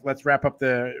Dev, let's wrap up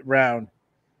the round.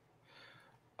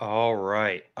 All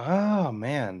right. Oh,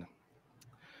 man.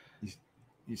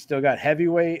 You still got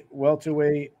heavyweight,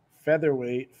 welterweight,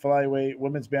 featherweight, flyweight,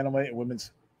 women's bantamweight, and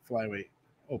women's flyweight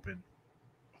open.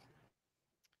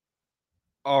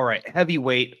 All right.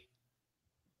 Heavyweight.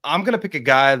 I'm going to pick a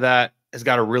guy that has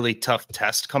got a really tough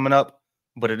test coming up,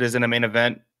 but it is in a main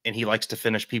event, and he likes to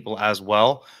finish people as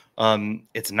well.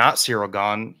 It's not Cyril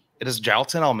Gahn. It is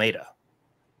Jailton Almeida.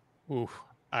 Ooh,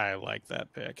 I like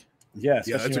that pick. Yeah,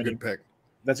 that's a good pick.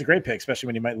 That's a great pick, especially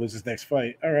when he might lose his next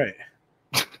fight. All right.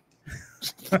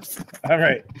 All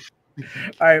right.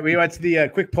 All right. We went to the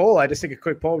quick poll. I just take a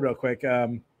quick poll real quick.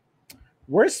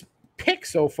 Worst pick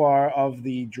so far of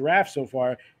the draft so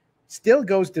far still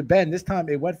goes to Ben. This time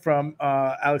it went from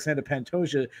Alexandra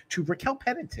Pantoja to Raquel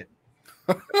Pennington.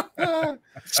 Which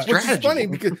is funny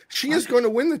because she is going to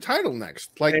win the title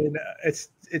next. Like and, it's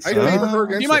I favor her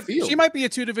against the field. She might be a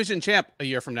 2-division champ a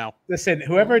year from now. Listen,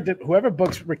 whoever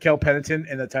books Raquel Pennington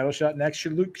in the title shot next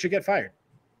should get fired.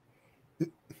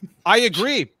 I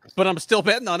agree, but I'm still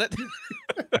betting on it.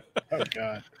 Oh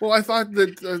God! Well, I thought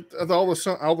that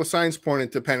all the signs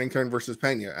pointed to Pennington versus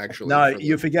Pena. Actually, no,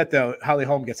 you forget though. Holly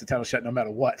Holm gets the title shot no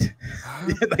matter what.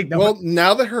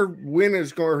 Now that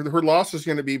her loss is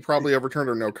going to be probably overturned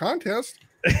or no contest.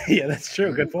 Yeah, that's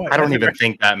true. Good point. I don't even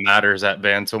think that matters at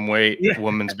bantamweight,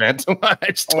 women's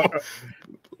bantamweight.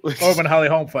 Or when Holly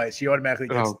Holm fights, she automatically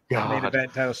gets the main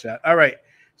event title shot. All right,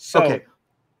 so. Okay.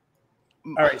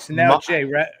 All right, so now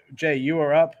Jay, you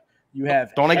are up. You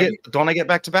have don't I get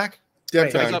back to back?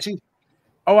 Yeah.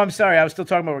 Oh, I'm sorry. I was still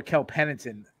talking about Raquel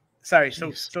Pennington. Sorry.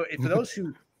 So for those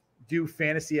who do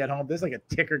fantasy at home, there's like a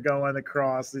ticker going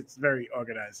across. It's very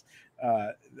organized.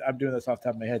 I'm doing this off the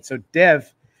top of my head. So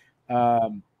Dev,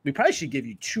 we probably should give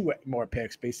you 2 more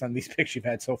picks based on these picks you've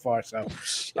had so far. So,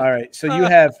 all right. So you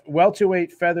have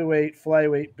welterweight, featherweight,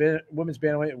 flyweight, women's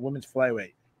bantamweight, and women's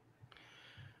flyweight.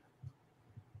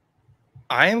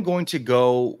 I am going to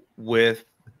go with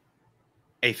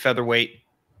a featherweight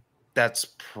that's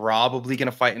probably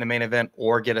going to fight in a main event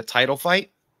or get a title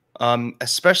fight,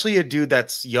 especially a dude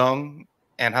that's young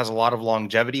and has a lot of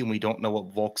longevity, and we don't know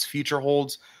what Volk's future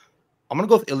holds. I'm going to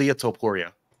go with Ilia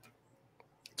Topuria.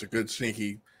 It's a good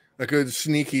sneaky,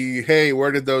 hey,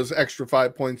 where did those extra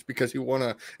 5 points because he won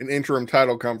an interim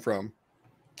title come from?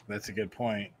 That's a good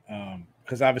point.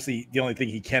 Because obviously the only thing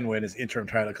he can win is interim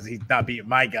title because he's not beating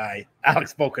my guy,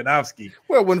 Alex Volkanovski.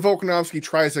 Well, when Volkanovski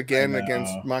tries again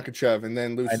against Makhachev and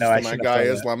then loses to my guy,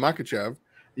 Islam Makhachev.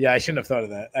 Yeah, I shouldn't have thought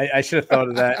of that. I should have thought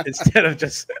of that instead of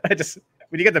just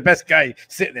when you get the best guy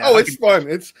sitting there. Oh, it's fun.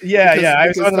 It's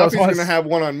because Duffy's going to have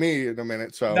one on me in a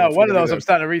minute. So no, one of those I'm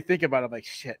starting to rethink about. I'm like,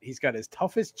 shit, he's got his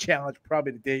toughest challenge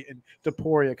probably today in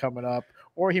Topuria coming up,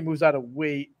 or he moves out of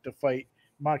weight to fight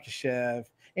Makhachev.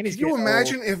 And can you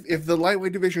imagine if the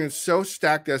lightweight division is so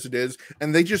stacked as it is,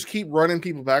 and they just keep running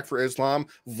people back for Islam,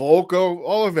 Volk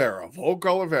Oliveira,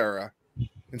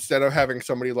 instead of having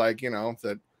somebody like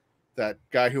that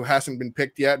guy who hasn't been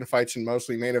picked yet and fights in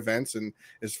mostly main events and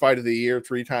is fight of the year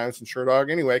 3 times in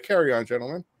Sherdog. Anyway, carry on,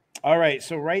 gentlemen. All right,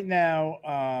 so right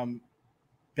now,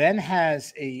 Ben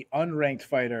has a unranked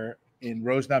fighter in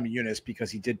Rose Namajunas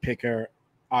because he did pick her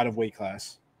out of weight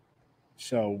class.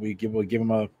 So we'll give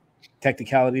him a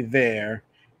technicality there.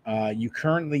 You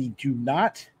currently do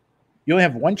not. You only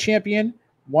have 1 champion,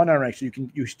 1 unranked. So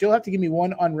you still have to give me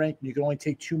 1 unranked. You can only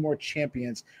take 2 more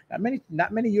champions. Not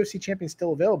many UFC champions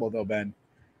still available though, Ben.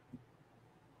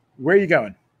 Where are you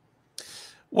going?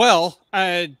 Well,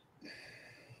 as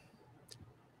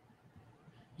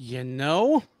you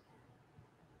know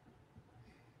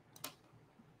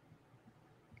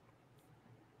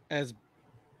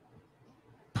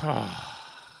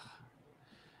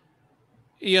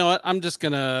what? I'm just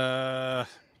gonna.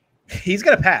 He's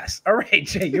gonna pass. All right,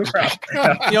 Jay, you're up.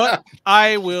 You know what?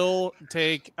 I will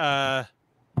take Yan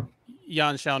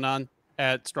Xiaonan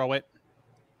at strawweight.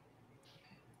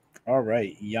 All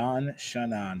right, Yan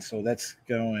Shannon. So that's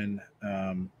going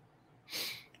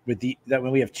with that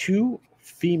when we have 2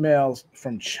 females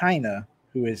from China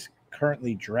who is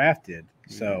currently drafted.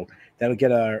 So that'll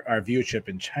get our viewership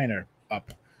in China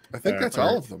up. I think that's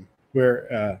all of them.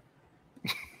 We're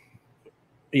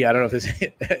yeah, I don't know if there's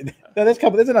no, there's a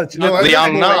couple. There's another. No,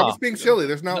 Liang Na. I'm just being silly.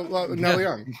 There's no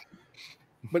Liang.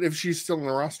 But if she's still in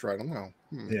the roster, I don't know.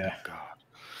 Yeah. God.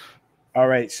 All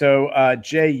right. So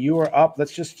Jay, you are up.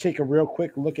 Let's just take a real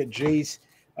quick look at Jay's.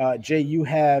 Jay, you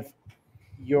have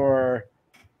your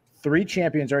 3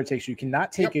 champions already taken. So you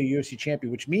cannot take a UFC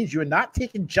champion, which means you're not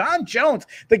taking John Jones,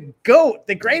 the GOAT,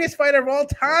 the greatest fighter of all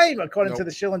time, according to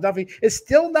the Shillan Duffy, is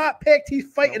still not picked.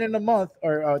 He's fighting in a month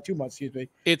or 2 months, excuse me.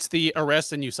 It's the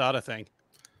arrest and USADA thing.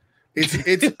 It's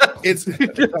he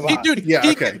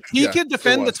could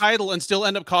defend the title and still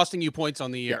end up costing you points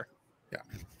on the year. Yeah.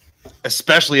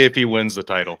 Especially if he wins the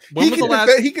title.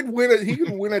 He could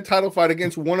win a title fight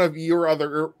against one of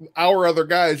our other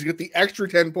guys. You get the extra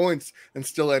 10 points and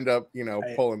still end up,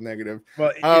 pulling negative.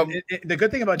 Well, the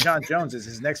good thing about John Jones is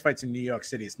his next fight's in New York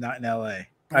City. It's not in LA.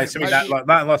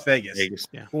 Not in Las Vegas.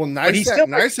 Yeah. Well,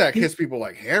 Nysak hits people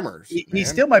like hammers. He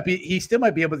still might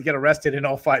be able to get arrested in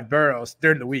all 5 boroughs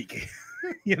during the week.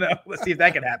 Let's see if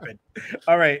that can happen.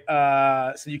 All right.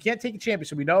 So you can't take a champion.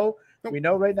 So we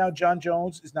know right now John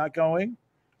Jones is not going.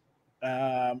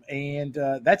 And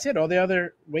that's it. All the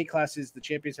other weight classes, the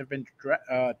champions have been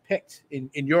picked in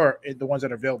the ones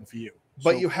that are available for you.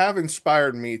 But you have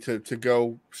inspired me to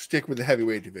go stick with the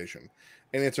heavyweight division.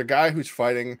 And it's a guy who's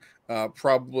fighting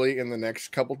probably in the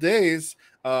next couple days.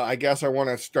 I guess I want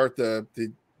to start the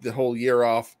whole year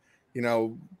off,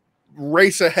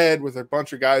 race ahead with a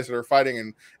bunch of guys that are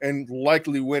fighting and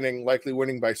likely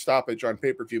winning by stoppage on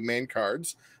pay-per-view main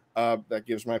cards. That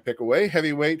gives my pick away.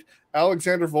 Heavyweight,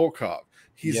 Alexander Volkov.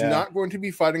 He's not going to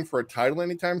be fighting for a title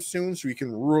anytime soon, so we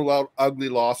can rule out ugly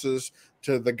losses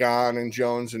to the Gane and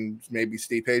Jones and maybe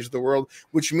Steve Page of the world,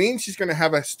 which means he's going to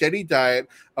have a steady diet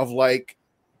of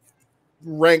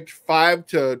ranked 5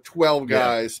 to 12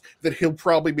 guys that he'll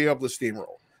probably be able to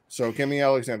steamroll. So give me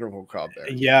Alexander Volkov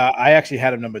there. Yeah, I actually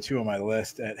had him number 2 on my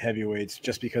list at heavyweights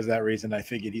just because of that reason. I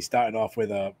figured he started off with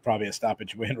probably a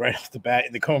stoppage win right off the bat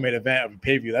in the co-main event of a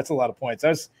pay-per-view. That's a lot of points.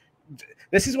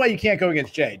 This is why you can't go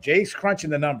against Jay. Jay's crunching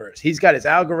the numbers. He's got his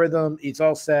algorithm. He's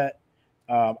all set.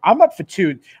 I'm up for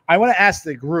 2. I want to ask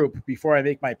the group before I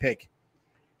make my pick.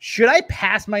 Should I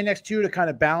pass my next 2 to kind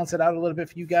of balance it out a little bit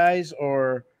for you guys,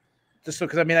 or just so?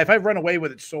 Because if I run away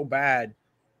with it so bad.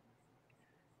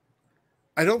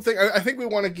 I think we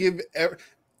want to give,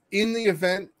 in the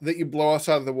event that you blow us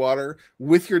out of the water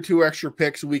with your 2 extra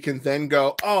picks, we can then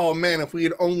go, oh man, if we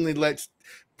had only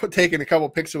taken a couple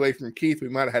picks away from Keith, we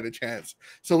might have had a chance.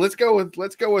 So let's go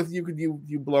with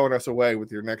you blowing us away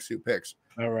with your next 2 picks.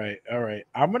 All right.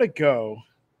 I'm gonna go.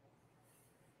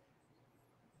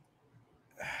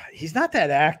 He's not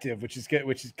that active, which is good,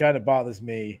 which kind of bothers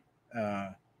me.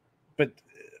 But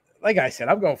like I said,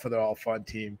 I'm going for the all fun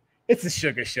team. It's the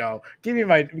Sugar Show. Give me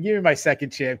my second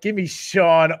champ. Give me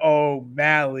Sean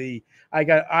O'Malley. I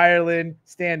got Ireland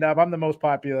stand up. I'm the most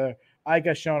popular. I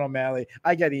got Sean O'Malley.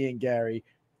 I got Ian Gary.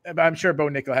 I'm sure Bo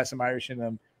Nickel has some Irish in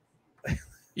him.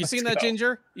 You seen that,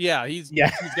 Ginger? Yeah, he's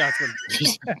got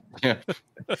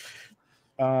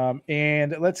some.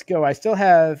 And let's go. I still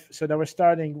have. So now we're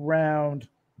starting round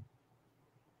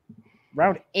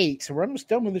 8. So we're almost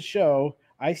done with the show.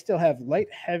 I still have light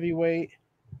heavyweight,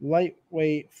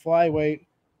 lightweight, flyweight,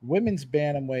 women's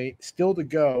bantamweight still to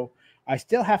go. I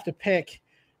still have to pick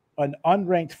an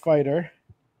unranked fighter.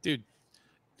 Dude,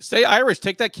 stay Irish.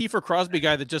 Take that Kiefer Crosby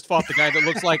guy that just fought the guy that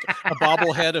looks like a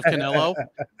bobblehead of Canelo.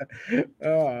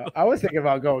 I was thinking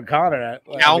about going Connor.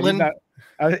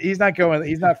 He's not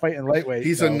fighting lightweight.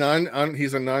 He's a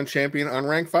non-champion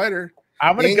unranked fighter.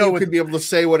 I'm going to go could be able to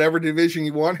say whatever division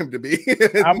you want him to be.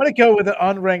 I'm going to go with an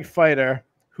unranked fighter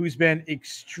who's been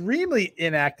extremely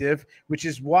inactive, which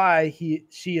is why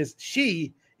she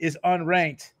is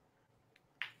unranked.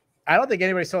 I don't think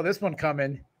anybody saw this one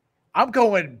coming. I'm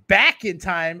going back in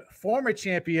time, former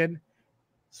champion,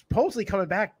 supposedly coming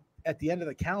back at the end of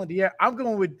the calendar year. I'm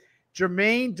going with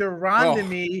Jermaine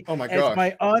Durandamy as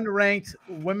my unranked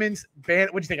women's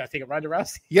band. What do you think? I was taking Ronda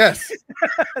Rousey? Yes.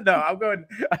 No, I'm going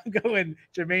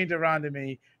Jermaine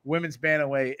Durandamy, women's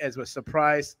bantamweight, as a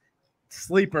surprise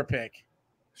sleeper pick.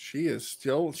 She is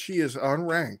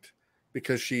unranked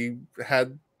because she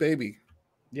had baby.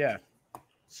 Yeah.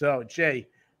 So Jay,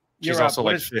 she's also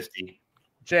like 50.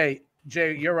 Jay,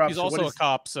 you're up. He's also a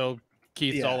cop, so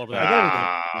Keith's all over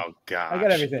that. Oh God! I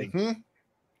got everything. Mm-hmm.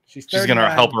 She's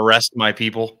gonna help arrest my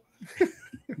people.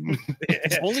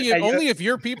 only if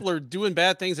your people are doing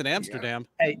bad things in Amsterdam.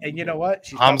 Hey, and you know what?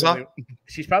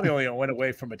 She's probably only a win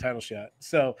away from a title shot.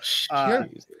 So,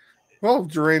 well,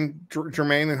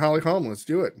 Jermaine and Holly Holm, let's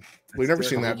do it. We've never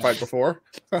seen that fight before.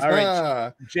 All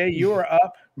right, Jay, you are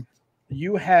up.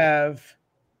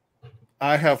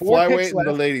 I have flyweight and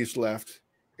the ladies left.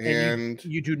 And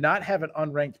you do not have an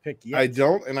unranked pick yet. I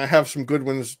don't, and I have some good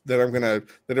ones that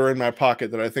are in my pocket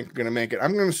that I think are gonna make it.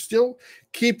 I'm gonna still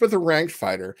keep with a ranked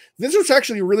fighter. This was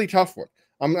actually a really tough one.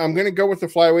 I'm gonna go with the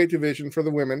flyweight division for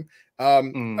the women.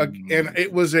 And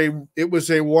it was a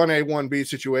 1A 1B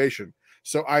situation.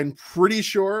 So I'm pretty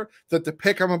sure that the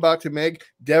pick I'm about to make,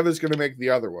 Dev is gonna make the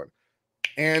other one.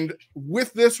 And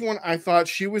with this one, I thought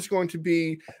she was going to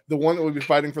be the one that would be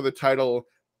fighting for the title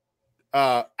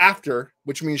after,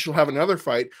 which means she'll have another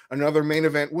fight, another main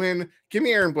event win. Give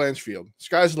me Erin Blanchfield.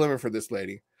 Sky's the limit for this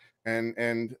lady, and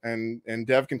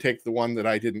Dev can take the one that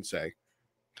I didn't say.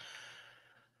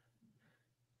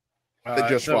 That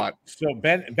just fought. So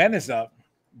Ben is up.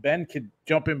 Ben could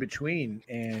jump in between,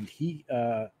 and he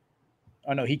oh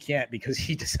no, he can't because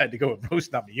he decided to go with Bruce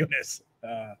Namajunas.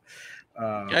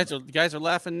 Guys are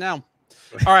laughing now.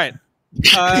 All right.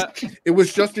 It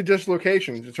was just a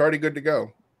dislocation. It's already good to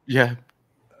go. Yeah.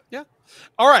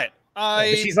 All right.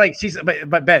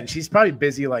 But Ben, she's probably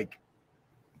busy like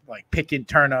picking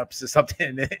turnips or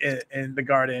something in the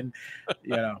garden,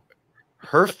 you know.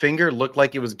 Her finger looked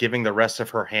like it was giving the rest of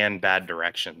her hand bad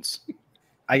directions.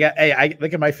 I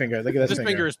look at my finger. Look at this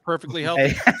finger is perfectly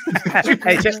healthy.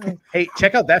 Hey,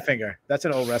 check out that finger. That's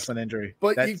an old wrestling injury.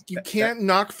 But you can't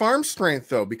knock farm strength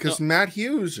though, because Matt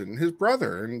Hughes and his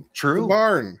brother and True the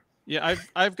barn. Yeah,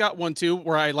 I've got one too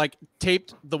where I like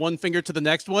taped the one finger to the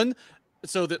next one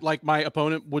so that like my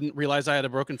opponent wouldn't realize I had a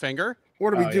broken finger.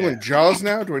 What are we doing? Yeah. Jaws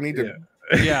now? Do I need to?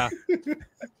 Yeah.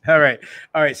 All right.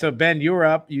 So Ben, you're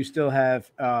up. You still have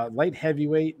light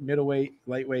heavyweight, middleweight,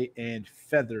 lightweight, and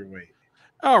featherweight.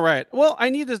 All right. Well, I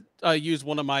need to use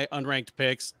one of my unranked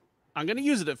picks. I'm going to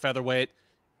use it at featherweight.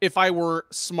 If I were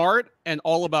smart and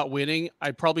all about winning,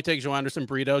 I'd probably take Joe Anderson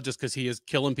Brito just because he is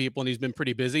killing people and he's been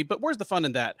pretty busy. But where's the fun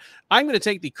in that? I'm going to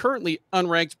take the currently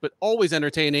unranked but always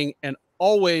entertaining and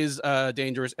always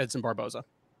dangerous Edson Barboza.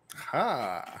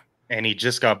 And he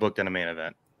just got booked in a main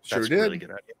event. Sure did. Really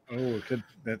good idea. Oh, good.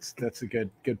 That's a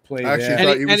good play. I actually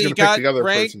thought he was going to pick the other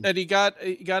person. And he got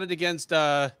it against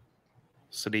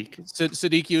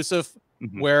Sadiq Yusuf,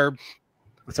 where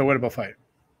it's a winnable fight.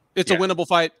 It's a winnable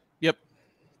fight. Yep.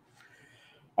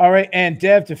 All right, and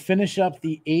Dev, to finish up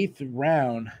the 8th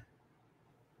round,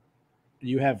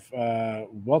 you have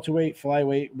welterweight,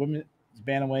 flyweight, women's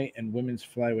bantamweight, and women's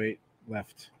flyweight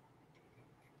left.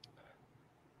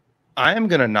 I am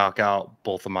gonna knock out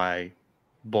both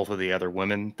of the other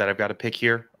women that I've got to pick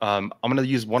here. I'm gonna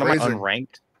use one of my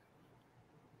unranked.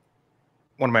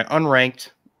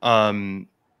 And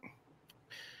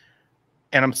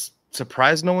I'm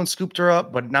surprised no one scooped her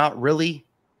up, but not really.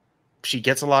 She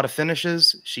gets a lot of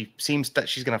finishes. She seems that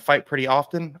she's going to fight pretty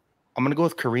often. I'm going to go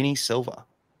with Karine Silva.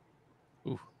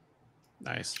 Ooh,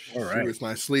 nice. All right. She was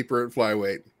my sleeper at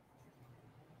flyweight.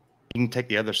 You can take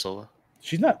the other Silva.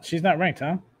 She's not ranked,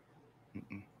 huh?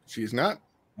 She's not.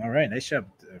 All right. Nice job.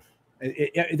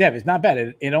 Dev, it's not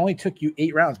bad. It only took you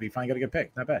 8 rounds, but you finally got a good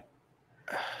pick. Not bad.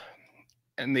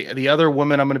 And the other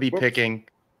woman I'm going to be picking,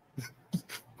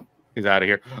 he's out of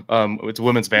here. It's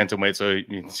women's bantamweight, so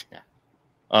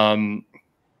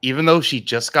even though she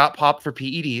just got popped for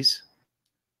PEDs,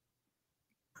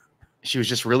 she was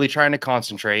just really trying to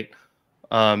concentrate.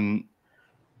 I'm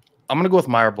going to go with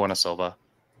Mayra Bueno Silva.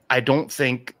 I don't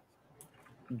think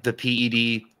the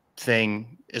PED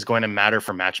thing is going to matter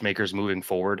for matchmakers moving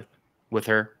forward with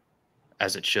her,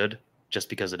 as it should, just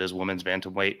because it is women's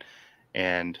bantamweight.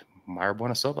 And Mayra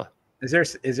Bueno Silva. Is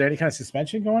there any kind of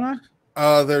suspension going on?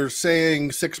 They're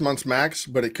saying 6 months max,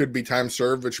 but it could be time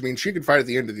served, which means she could fight at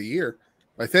the end of the year.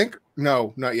 I think.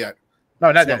 No, not yet.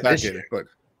 No, not that year. But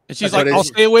and she's like, I'll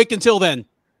stay awake until then.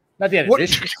 Not the end of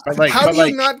this year. How do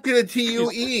you not get a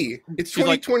TUE? It's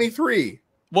 2023.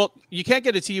 Well, you can't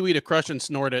get a TUE to crush and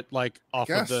snort it like off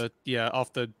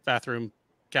the bathroom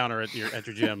counter at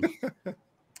your gym.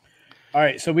 All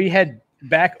right, so we head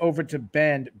back over to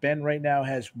Ben. Ben right now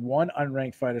has 1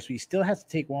 unranked fighter, so he still has to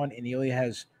take one, and he only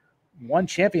has 1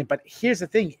 champion. But here's the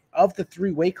thing: of the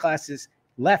 3 weight classes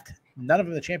left, none of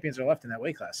the champions are left in that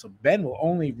weight class. So Ben will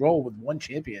only roll with 1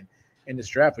 champion in this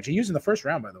draft, which he used in the first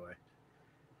round, by the way.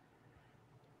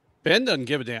 Ben doesn't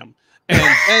give a damn.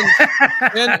 And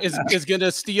Ben is going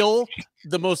to steal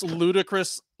the most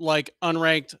ludicrous, like,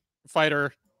 unranked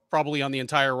fighter probably on the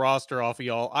entire roster off of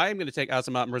y'all. I'm going to take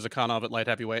Asamat Mirzakhanov at light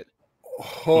heavyweight.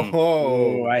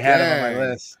 Oh, I had him on my dang.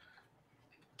 list.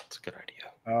 That's a good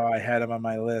idea. Oh, I had him on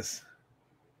my list.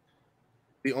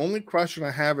 The only question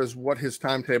I have is what his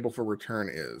timetable for return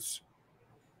is.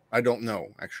 I don't know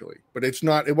actually, but it's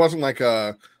not. It wasn't like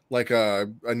a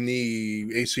knee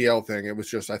ACL thing. It was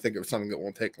just. I think it was something that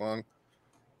won't take long.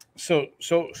 So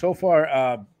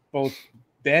far, both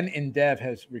Ben and Dev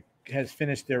has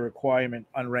finished their requirement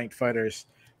unranked fighters.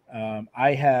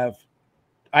 I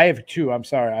have two. I'm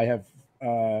sorry. I have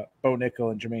Bo Nickel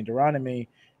and Jermaine Duranamy,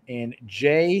 and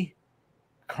Jay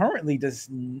currently does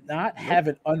not have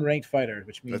an unranked fighter,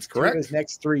 which means That's correct. two of his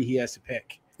next three he has to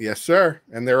pick. Yes, sir.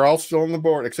 And they're all still on the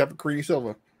board except for Creedy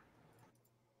Silva.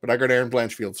 But I got Aaron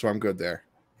Blanchfield, so I'm good there.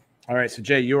 All right, so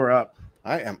Jay, you're up.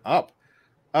 I am up.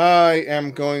 I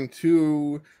am going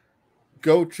to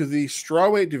go to the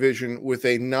strawweight division with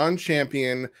a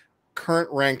non-champion, current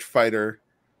ranked fighter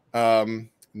named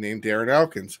Darren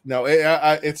Elkins. No,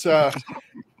 it's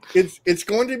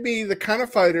going to be the kind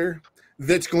of fighter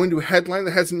that's going to headline,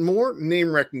 that has more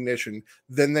name recognition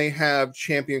than they have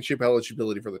championship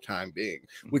eligibility for the time being,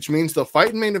 which means they'll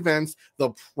fight in main events,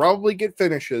 they'll probably get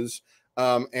finishes,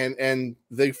 and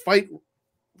they fight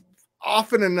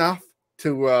often enough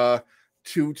to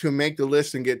make the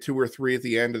list and get 2 or 3 at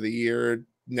the end of the year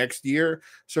next year.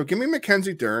 So give me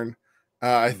Mackenzie Dern.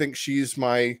 I think she's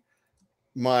my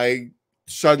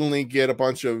suddenly get a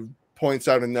bunch of points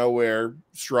out of nowhere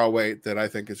strawweight that I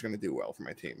think is going to do well for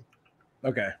my team.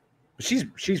 Okay,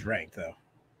 she's ranked though.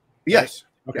 Yes.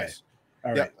 Right? Okay. Yes.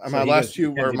 All Yeah. right. So my last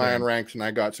 2 were Mackenzie my Dern. unranked, and I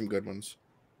got some good ones.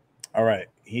 All right.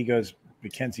 He goes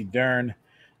Mackenzie Dern.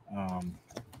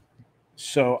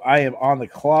 So I am on the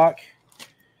clock.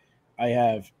 I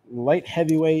have light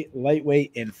heavyweight,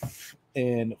 lightweight,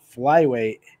 and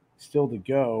flyweight still to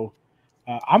go.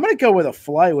 I'm going to go with a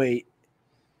flyweight.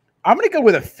 I'm going to go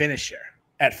with a finisher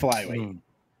at flyweight.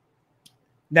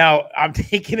 Now, I'm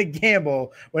taking a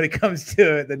gamble when it comes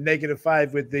to the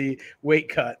 -5 with the weight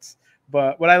cuts.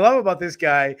 But what I love about this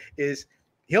guy is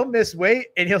he'll miss weight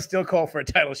and he'll still call for a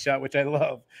title shot, which I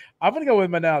love. I'm going to go with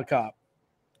Manal Kopp.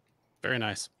 Very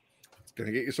nice.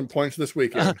 Gonna get you some points this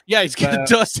weekend. Yeah, he's gonna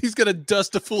dust. He's gonna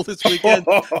dust a fool this weekend.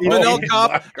 Manal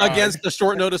Kopp against a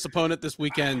short notice opponent this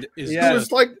weekend is. Yeah, it's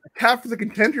like half of the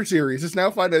contender series. It's now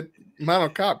fighting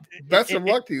Manal Kopp. Best of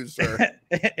luck to you, sir.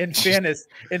 In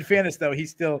fairness, though, he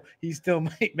still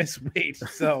might miss weight,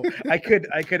 so I could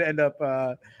end up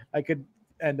in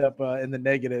the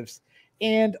negatives.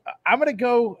 And I'm gonna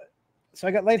go. So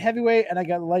I got light heavyweight and I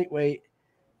got lightweight.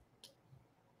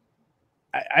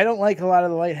 I don't like a lot of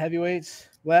the light heavyweights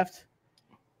left,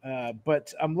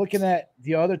 but I'm looking at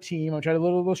the other team. I'm trying to do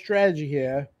a little strategy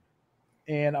here,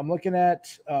 and I'm looking at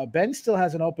Ben still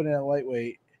has an opening at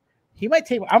lightweight. He might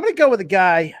take. I'm going to go with a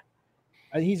guy.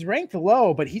 He's ranked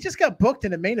low, but he just got booked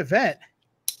in the main event.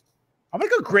 I'm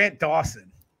going to go Grant Dawson.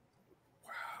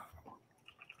 Wow.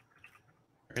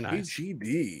 Very nice.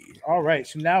 AGD. All right.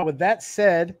 So now with that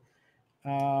said,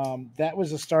 that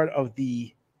was the start of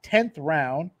the 10th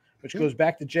round, which goes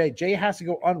back to Jay. Jay has to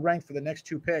go unranked for the next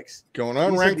 2 picks. Going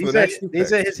unranked for the next 2 picks.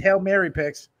 These are his Hail Mary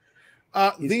picks.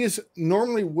 These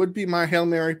normally would be my Hail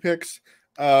Mary picks,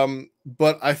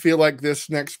 but I feel like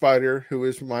this next fighter, who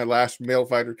is my last male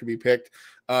fighter to be picked,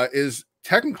 is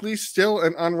technically still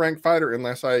an unranked fighter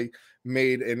unless I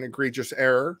made an egregious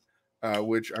error,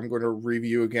 which I'm going to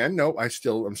review again. No, I'm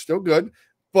still good,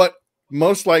 but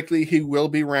most likely he will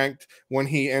be ranked when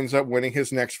he ends up winning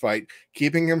his next fight,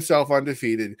 keeping himself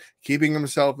undefeated, keeping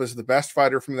himself as the best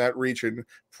fighter from that region,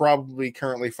 probably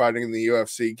currently fighting in the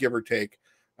UFC, give or take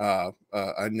a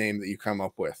name that you come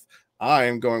up with. I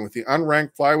am going with the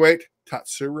unranked flyweight,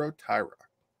 Tatsuro Taira,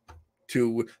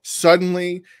 to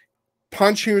suddenly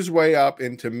punch his way up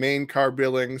into main card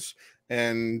billings.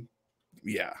 And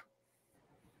yeah.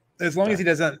 As long as he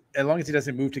doesn't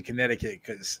move to Connecticut,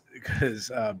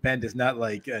 because Ben does not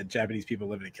like Japanese people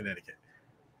living in Connecticut.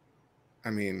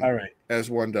 I mean, all right, as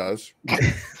one does.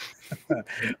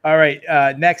 All right.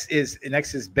 Next is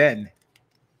Ben.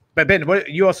 But Ben,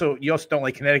 you also don't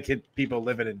like Connecticut people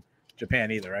living in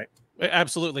Japan either, right?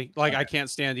 Absolutely. Like, okay. I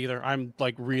can't stand either. I'm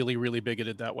like really, really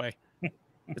bigoted that way.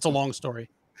 It's a long story.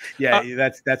 Yeah,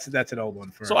 that's an old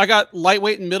one. So I got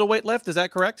lightweight and middleweight left. Is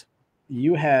that correct?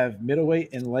 You have middleweight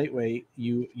and lightweight.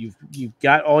 You've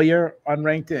got all your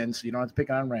unranked in, so you don't have to pick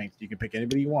unranked. You can pick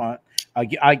anybody you want. I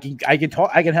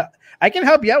can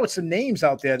help you out with some names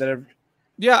out there that are.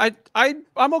 Yeah, I'm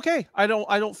okay. I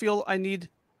don't feel I need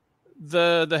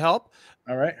the help.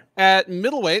 All right. At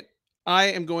middleweight, I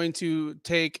am going to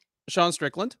take Sean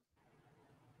Strickland.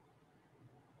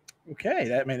 Okay,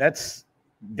 that's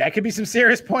That could be some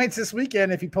serious points this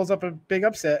weekend if he pulls up a big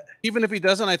upset. Even if he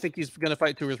doesn't, I think he's going to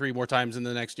fight 2 or 3 more times in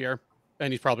the next year.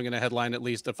 And he's probably going to headline at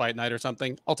least a fight night or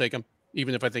something. I'll take him,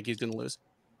 even if I think he's going to lose.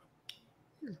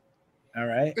 All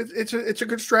right. It's a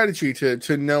good strategy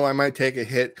to know I might take a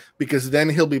hit, because then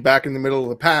he'll be back in the middle of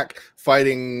the pack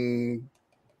fighting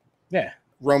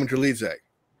Roman Dolidze.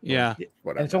 Yeah.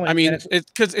 Whatever. I mean,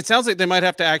 it's because it sounds like they might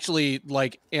have to actually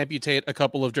like amputate a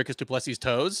couple of Dricus du Plessis'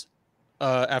 toes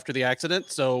after the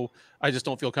accident. So I just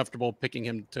don't feel comfortable picking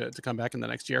him to come back in the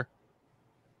next year.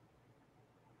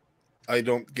 I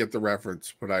don't get the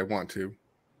reference, but I want to.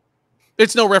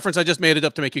 It's no reference. I just made it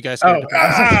up to make you guys scared.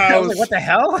 I was like, what the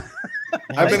hell?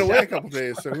 I've been away a couple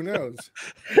days, so who knows?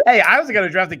 Hey, I was going to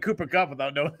draft the Cooper Cup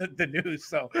without knowing the news,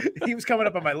 so he was coming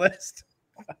up on my list.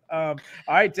 All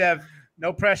right, Dev,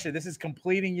 no pressure. This is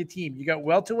completing your team. You got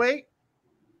welterweight.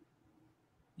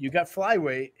 You got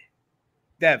flyweight.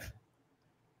 Dev,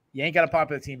 you ain't got a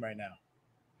popular team right now.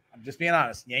 I'm just being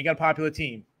honest. You ain't got a popular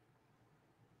team.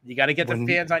 You got to get the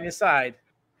fans on your side.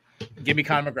 Give me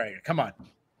Conor McGregor. Come on.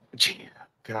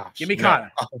 Gosh. Give me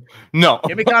Conor. No.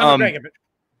 Give me Conor McGregor.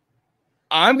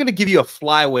 I'm going to give you a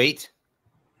flyweight,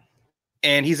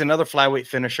 and he's another flyweight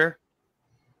finisher.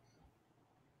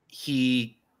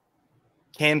 He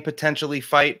can potentially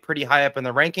fight pretty high up in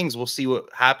the rankings. We'll see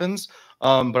what happens. But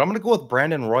I'm going to go with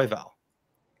Brandon Royval.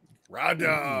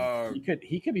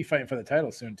 He could be fighting for the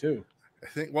title soon too. I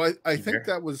think. Well, I think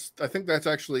that's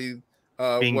actually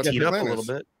being what teed the up a plan little is.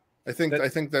 bit. I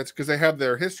think that's because they have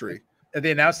their history. Have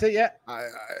they announced it yet?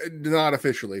 Not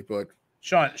officially, but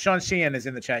Sean Sheehan is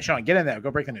in the chat. Sean, get in there.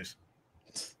 Go break the news.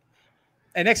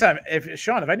 And next time, if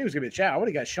I knew it was gonna be a chat, I would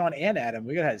have got Sean and Adam.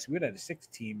 We would have had a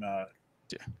 6-team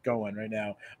going right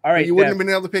now. All right, you wouldn't have been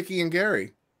able to pick Ian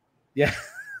Gary. Yeah.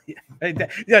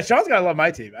 Yeah, Sean's gotta love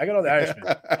my team. I got all the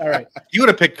Irishmen. All right. You would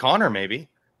have picked Connor, maybe.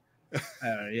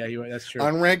 Yeah, that's true.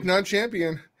 Unranked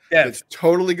non-champion. Dev, it's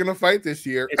totally gonna fight this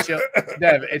year. It's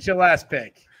your last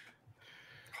pick.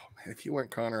 Oh man, if you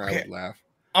went Connor, I would laugh.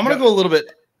 I'm gonna go a little bit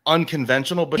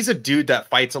unconventional, but he's a dude that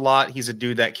fights a lot. He's a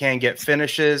dude that can get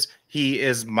finishes. He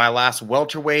is my last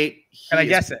welterweight. Can I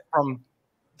guess it?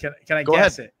 Can I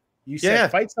guess it? You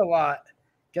said fights a lot,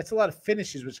 gets a lot of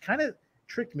finishes, which kind of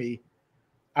tricked me.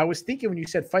 I was thinking when you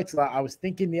said fights a lot, I was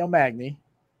thinking Neil Magny,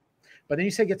 but then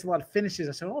you said gets a lot of finishes.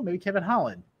 I said, oh, maybe Kevin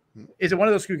Holland. Is it one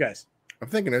of those two guys? I'm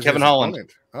thinking Kevin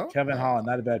Holland. Oh, Kevin Holland,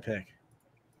 not a bad pick.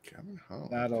 Kevin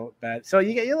Holland, not a bad. So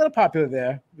you're a little popular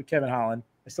there with Kevin Holland.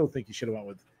 I still think you should have went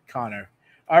with Connor.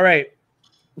 All right,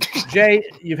 Jay,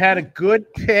 you've had a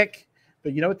good pick,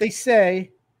 but you know what they say.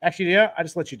 Actually, yeah, I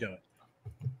just let you do it.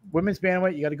 Women's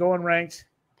bantamweight, you got to go unranked.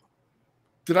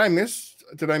 Did I miss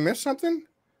something?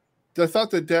 I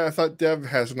thought Dev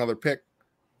has another pick.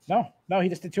 No, he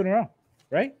just did 2 in a row,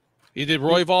 right? He did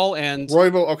Royval and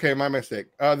Royval. Okay, my mistake.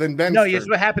 Then Ben. No, yes.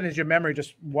 What happened is your memory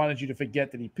just wanted you to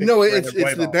forget that he picked. No, it's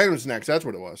the Ben was next. That's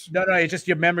what it was. No, it's just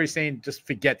your memory saying just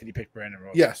forget that he picked Brandon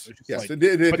Royval. Yes, like, it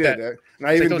did. And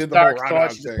I even did the dark whole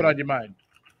thoughts you just put on your mind.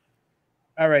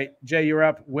 All right, Jay, you're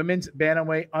up. Women's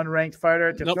bantamweight unranked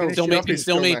fighter.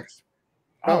 Still me.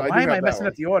 Oh, why am I messing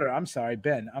up the order? I'm sorry,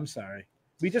 Ben. I'm sorry.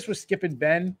 We just were skipping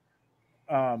Ben,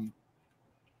 so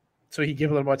he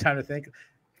give a little more time to think.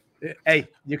 Hey,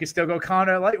 you can still go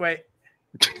Connor lightweight.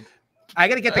 I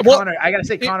got to get the Connor. I got to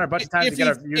say Connor a bunch of times to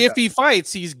get if he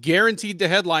fights, he's guaranteed to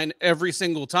headline every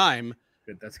single time.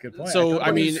 Good, that's a good point. So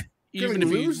I mean, even if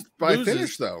he loses by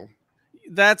finish, though,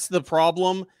 that's the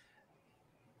problem.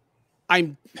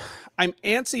 I'm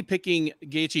antsy picking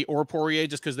Gaethje or Poirier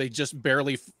just because they just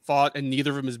barely fought and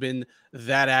neither of them has been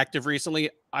that active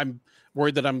recently. I'm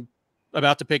worried that I'm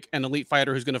about to pick an elite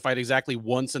fighter who's going to fight exactly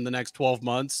once in the next 12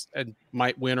 months and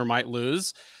might win or might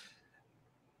lose.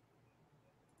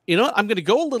 You know what? I'm going to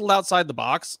go a little outside the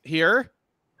box here,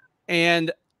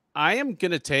 and I am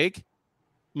going to take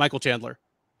Michael Chandler.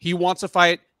 He wants to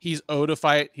fight. He's owed a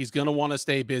fight. He's going to want to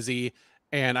stay busy,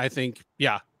 and I think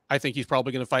he's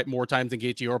probably going to fight more times than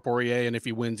Gaethje or Poirier, and if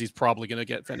he wins, he's probably going to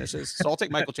get finishes. So I'll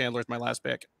take Michael Chandler as my last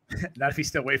pick. Not if he's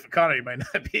still waiting for Connor, he might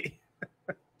not be.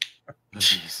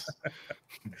 Jeez.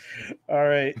 All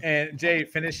right, and Jay,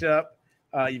 finish up.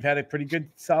 You've had a pretty good,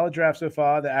 solid draft so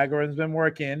far. The algorithm's been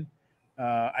working.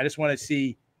 I just want to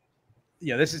see.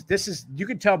 Yeah, this is. You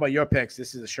can tell by your picks.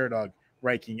 This is a Sherdog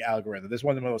ranking algorithm. This is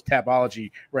one of those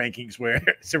Tapology rankings where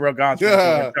Cyril Gons,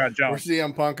 John Jones. We're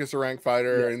CM Punk is a ranked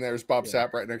fighter, and there's Bob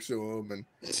Sapp right next to him. And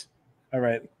all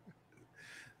right,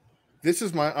 this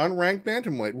is my unranked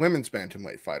bantamweight, women's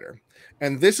bantamweight fighter,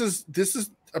 and this is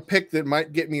a pick that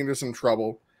might get me into some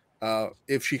trouble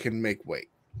if she can make weight.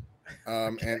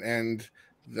 Boom,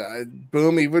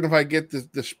 even if I get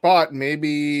the spot,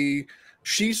 maybe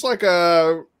She's like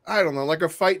a, I don't know, like a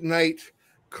fight night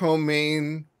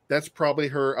co-main. That's probably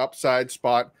her upside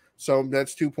spot. So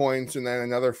that's 2 points, and then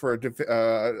another for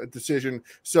a decision.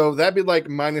 So that'd be like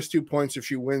 -2 points if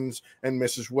she wins and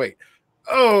misses weight.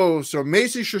 Oh, so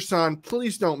Macy Chiasson,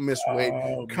 please don't miss weight.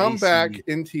 Come back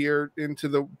into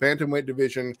the bantamweight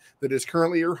division that is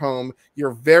currently your home.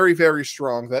 You're very, very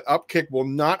strong. That up kick will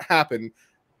not happen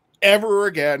ever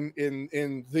again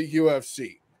in the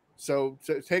UFC. So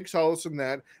take solace in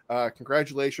that.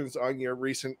 Congratulations on your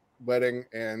recent wedding,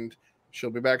 and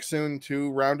she'll be back soon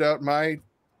to round out my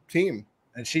team.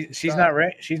 And she's not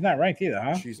ranked. She's not ranked either,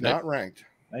 huh? She's not ranked.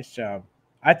 Nice job.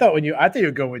 I thought you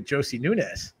would go with Josie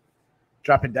Nunes,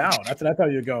 dropping down. That's what I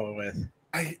thought you were going with.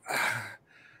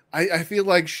 I feel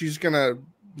like she's gonna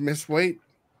miss weight.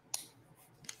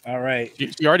 All right.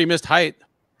 She already missed height.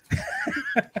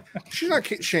 She's not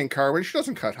Shane Carwin. She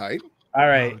doesn't cut height. All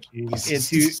right.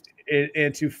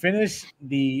 And to finish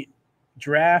the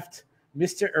draft,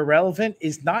 Mr. Irrelevant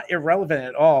is not irrelevant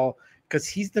at all because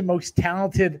he's the most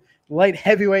talented light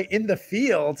heavyweight in the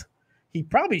field. He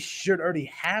probably should already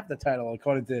have the title,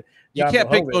 according to You Jan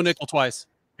can't pick Blachowicz. Bo Nickel twice.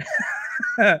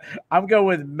 I'm going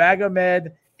with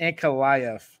Magomed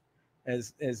Ankalaev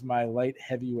as my light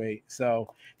heavyweight.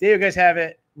 So there you guys have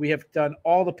it. We have done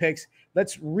all the picks.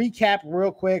 Let's recap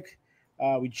real quick.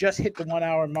 We just hit the 1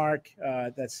 hour mark.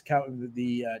 That's counting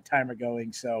the timer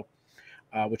going. So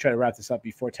we'll try to wrap this up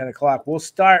before 10 o'clock. We'll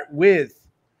start with,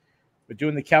 we're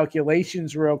doing the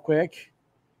calculations real quick.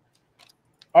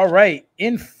 All right.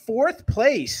 In fourth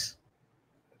place,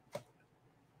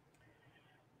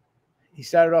 he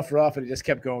started off rough and he just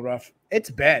kept going rough. It's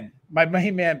Ben, my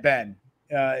main man, Ben.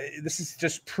 This is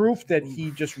just proof that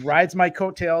he just rides my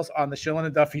coattails on the Shillan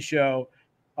and Duffy show.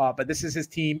 But this is his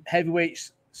team.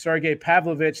 Heavyweight, Sergey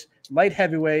Pavlovich. Light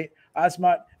heavyweight,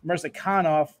 Asmat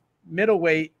Mirzakhanov.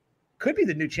 Middleweight, could be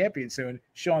the new champion soon,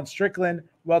 Sean Strickland.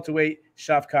 Welterweight,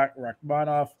 Shavkat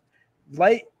Rakhmonov.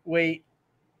 Lightweight,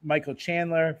 Michael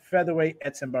Chandler. Featherweight,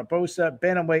 Edson Barbosa.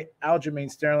 Bantamweight, Aljamain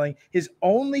Sterling. His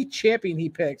only champion he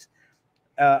picks,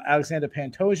 Alexander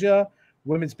Pantoja.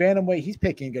 Women's bantamweight, he's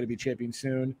picking, going to be champion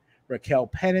soon. Raquel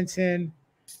Pennington.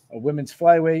 Women's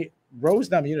flyweight, Rose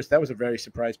Namajunas, that was a very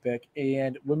surprise pick.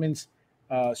 And women's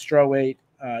strawweight,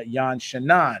 Yan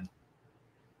Shannon.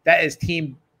 That is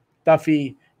Team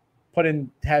Duffy. Put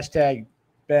in hashtag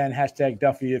Ben, hashtag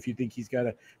Duffy if you think he's got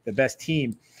the best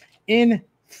team. In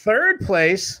third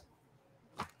place,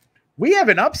 we have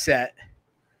an upset.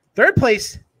 Third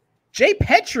place, Jay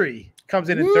Pettry comes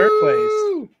in third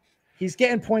place. He's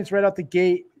getting points right out the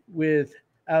gate with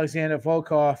Alexander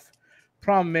Volkov.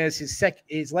 Problem is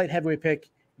his light heavyweight pick,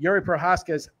 Yuri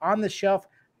Prohaska, is on the shelf.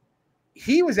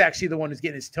 He was actually the one who's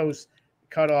getting his toes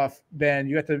cut off, Ben.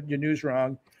 You got your news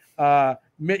wrong.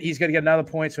 He's going to get another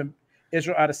points from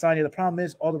Israel Adesanya. The problem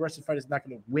is all the rest of the fighters not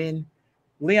going to win.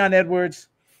 Leon Edwards,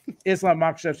 Islam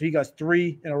Makhachev, so he got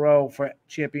 3 in a row for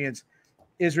champions.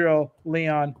 Israel,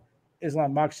 Leon,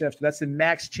 Islam Makhachev. So that's the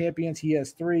max champions. He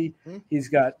has 3. He's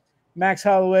got Max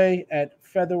Holloway at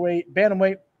featherweight,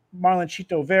 bantamweight, Marlon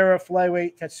Chito Vera,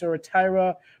 flyweight, Tatsura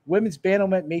Taira, women's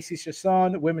bantamweight, Macy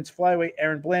Chiasson, women's flyweight,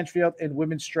 Aaron Blanchfield, and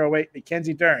women's strawweight,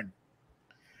 Mackenzie Dern.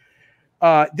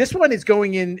 This one is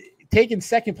going in, taking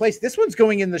second place. This one's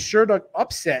going in the Sherdog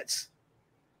upsets.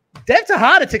 Devin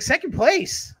Tejada took second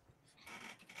place.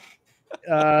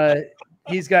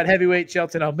 He's got heavyweight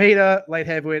Shelton Almeida, light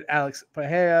heavyweight Alex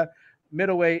Pahea,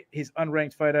 middleweight his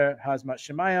unranked fighter Hazmat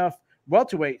Shemaev,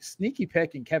 welterweight sneaky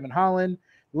pick and Kevin Holland,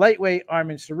 lightweight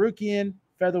Armin Sarukian,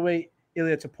 featherweight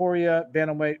Ilya Taporia,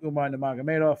 bantamweight Umar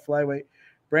Nurmagomedov, flyweight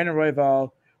Brandon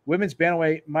Royval, women's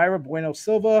bantamweight Myra Bueno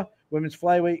Silva, women's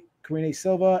flyweight Karine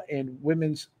Silva, and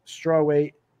women's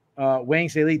strawweight Wang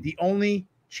Zhili, the only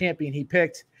champion he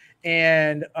picked.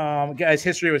 And guys,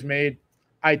 history was made.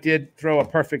 I did throw a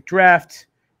perfect draft.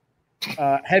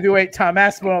 Heavyweight Tom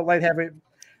Aspinall, light heavyweight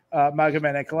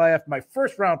Magomed Ankalaev. My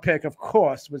first round pick, of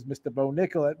course, was Mr. Bo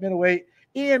Nickel at middleweight.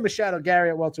 Ian Machado Gary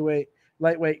at welterweight.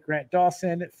 Lightweight Grant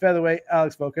Dawson. Featherweight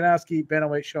Alex Volkanovski.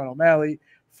 Bantamweight Sean O'Malley.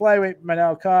 Flyweight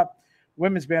Manel Kopp.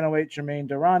 Women's bantamweight Jermaine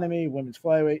Duranamy. Women's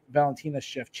flyweight Valentina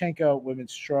Shevchenko.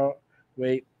 Women's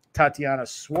strawweight Tatiana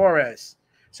Suarez.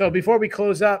 So before we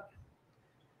close up,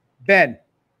 Ben,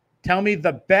 tell me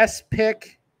the best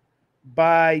pick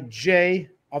by Jay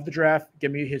of the draft.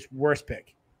 Give me his worst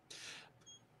pick.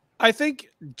 I think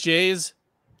Jay's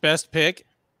best pick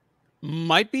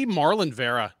might be Marlon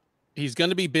Vera. He's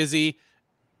going to be busy.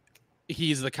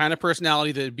 He's the kind of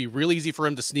personality that it'd be real easy for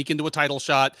him to sneak into a title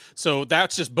shot. So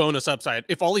that's just bonus upside.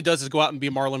 If all he does is go out and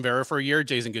be Marlon Vera for a year,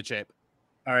 Jay's in good shape.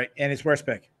 All right. And his worst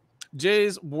pick?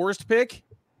 Jay's worst pick?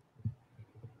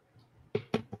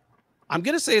 I'm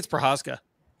going to say it's Prochazka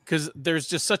because there's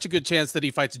just such a good chance that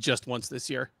he fights just once this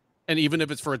year. And even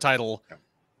if it's for a title,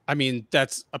 I mean,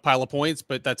 that's a pile of points,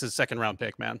 but that's his second round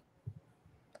pick, man.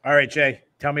 All right, Jay,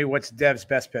 tell me what's Dev's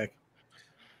best pick.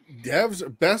 Dev's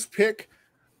best pick,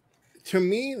 to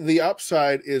me, the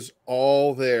upside is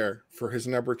all there for his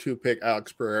number 2 pick,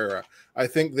 Alex Pereira. I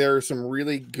think there are some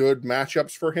really good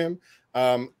matchups for him.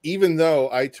 Even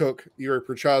though I took Yuri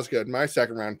Prochazka in my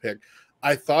second round pick,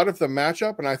 I thought of the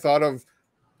matchup and I thought of,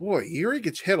 boy, Yuri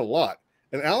gets hit a lot.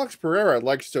 And Alex Pereira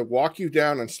likes to walk you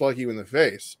down and slug you in the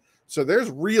face. So there's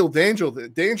real danger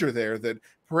there that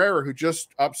Pereira, who just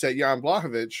upset Jan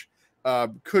Blachowicz,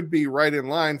 could be right in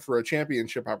line for a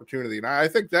championship opportunity. And I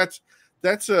think that's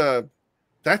a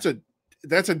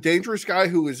dangerous guy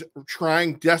who is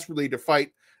trying desperately to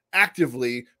fight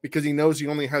actively because he knows he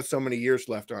only has so many years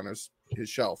left on his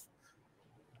shelf.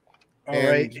 All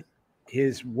right.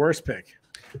 His worst pick.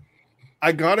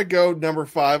 I got to go number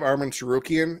 5, Arman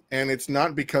Sarukian, and it's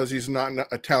not because he's not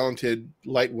a talented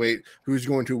lightweight who's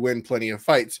going to win plenty of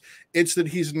fights. It's that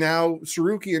he's now,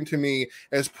 Sarukian to me,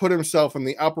 has put himself in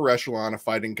the upper echelon of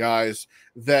fighting guys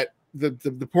that the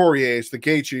Poiriers, the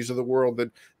Gaethjes of the world,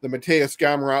 the Mateus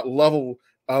Gamrot level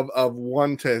of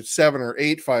 1 to 7 or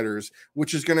 8 fighters,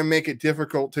 which is going to make it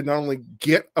difficult to not only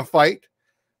get a fight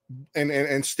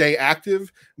and stay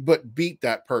active, but beat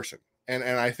that person. And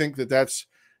I think that's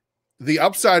the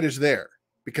upside is there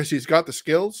because he's got the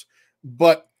skills,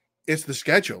 but it's the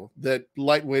schedule that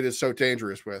lightweight is so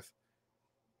dangerous with.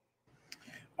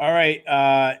 All right,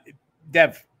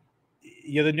 Dev,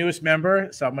 you're the newest member,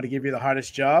 so I'm going to give you the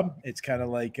hardest job. It's kind of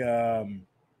like,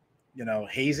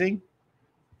 hazing.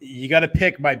 You got to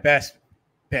pick my best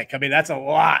pick. I mean, that's a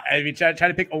lot. I mean, try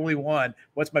to pick only one.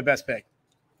 What's my best pick?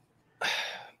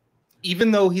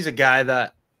 Even though he's a guy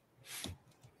that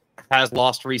has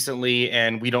lost recently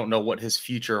and we don't know what his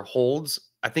future holds,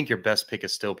 I think your best pick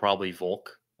is still probably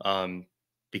Volk,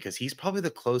 because he's probably the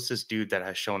closest dude that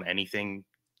has shown anything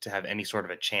to have any sort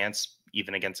of a chance,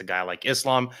 even against a guy like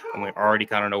Islam, and we already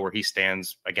kind of know where he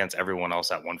stands against everyone else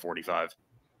at 145.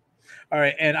 All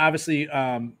right, and obviously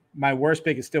my worst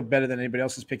pick is still better than anybody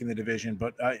else's pick in the division,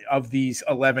 but of these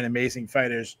 11 amazing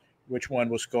fighters, which one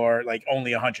will score like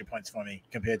only 100 points for me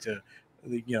compared to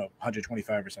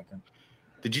 125 or something?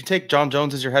 Did you take John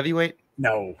Jones as your heavyweight?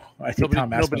 No, I think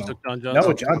Tom Aspinall. Took John Jones.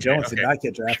 No, John Jones did not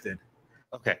get drafted.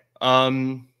 Okay.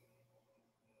 God,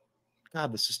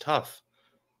 this is tough.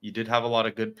 You did have a lot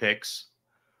of good picks.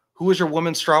 Who was your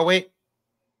women's strawweight?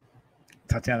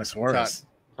 Tatiana Suarez.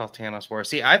 Tatiana Suarez.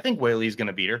 See, I think Weili's going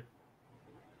to beat her.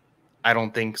 I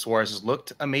don't think Suarez has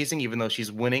looked amazing, even though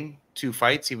she's winning 2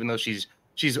 fights, even though she's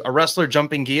a wrestler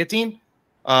jumping guillotine.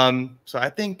 So I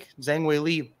think Zhang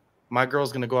Weili, my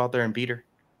girl's going to go out there and beat her.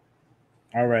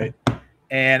 All right,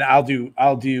 and I'll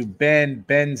do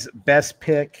Ben's best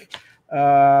pick.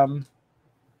 I'm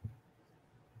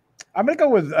gonna go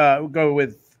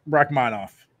with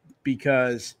Rachmanov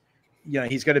because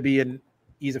he's going to be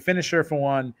he's a finisher for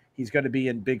one. He's going to be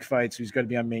in big fights. He's going to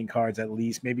be on main cards at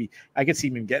least. Maybe I could see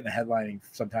him getting a headlining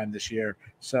sometime this year.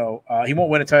 So he won't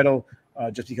win a title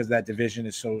just because that division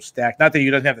is so stacked. Not that he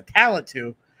doesn't have the talent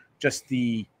to, just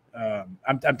the.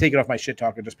 I'm taking off my shit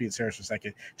talk and just being serious for a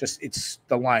second. Just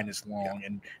the line is long,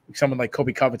 and someone like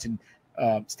Kobe Covington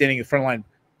standing in the front line,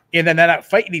 and then they're not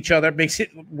fighting each other makes it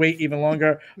wait even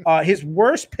longer. His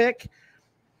worst pick,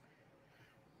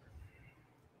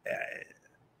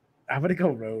 I'm gonna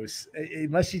go Rose,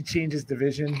 unless she changes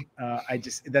division.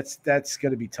 That's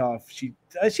gonna be tough. She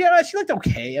looked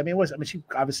okay. I mean, she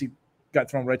obviously got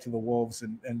thrown right to the wolves,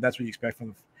 and that's what you expect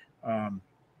from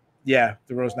the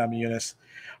Rose Namajunas.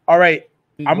 All right.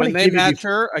 When they match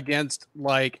her against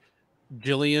like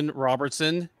Jillian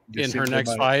Robertson in her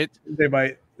next fight, they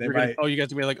might. You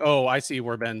guys will be like, oh, I see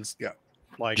where Ben's. Yeah.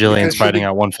 Like Jillian's fighting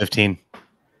at 115.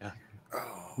 Yeah.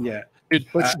 Yeah. Dude,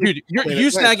 you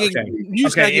snagging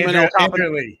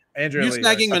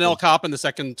Manel Kopp in the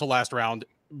second to last round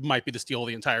might be the steal of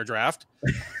the entire draft.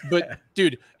 But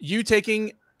dude, you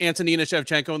taking Antonina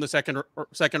Shevchenko in the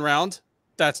second round,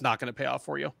 that's not going to pay off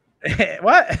for you.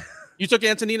 What? You took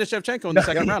Antonina Shevchenko in the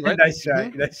second round, right? Nice try.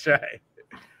 Nice try.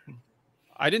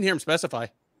 I didn't hear him specify.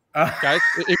 Guys,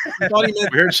 if you thought he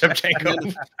meant weird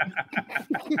Shevchenko.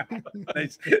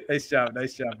 Nice job,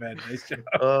 man. Nice job.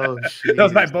 Oh, that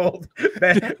was my bold.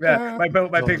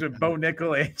 My picks were Bo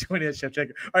Nickel and Antonina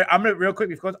Shevchenko. All right, I'm gonna real quick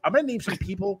before I'm gonna name some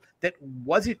people that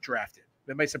wasn't drafted.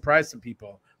 That might surprise some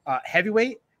people.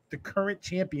 Heavyweight, the current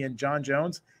champion John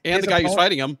Jones, and the guy who's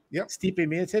fighting him. Yep. Stipe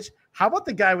Miocic. How about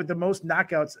the guy with the most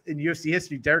knockouts in UFC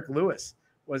history, Derek Lewis,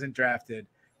 wasn't drafted.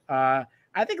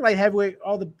 I think light heavyweight,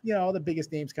 all the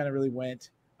biggest names kind of really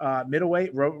went.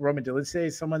 Middleweight, Roman Dolidze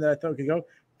is someone that I thought could go.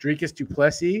 Dricus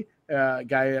Duplessis,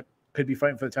 guy that could be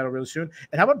fighting for the title really soon.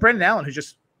 And how about Brendan Allen,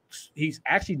 he's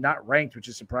actually not ranked, which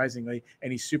is surprisingly,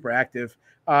 and he's super active.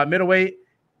 Middleweight,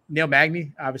 Neil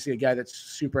Magny, obviously a guy that's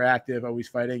super active, always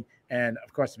fighting. And,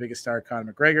 of course, the biggest star,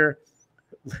 Conor McGregor.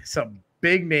 Some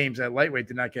big names at lightweight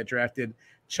did not get drafted.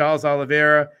 Charles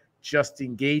Oliveira,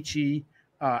 Justin Gaethje.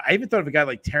 I even thought of a guy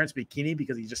like Terrence McKinney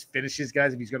because he just finishes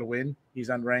guys if he's going to win. He's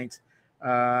unranked.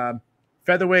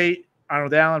 Featherweight,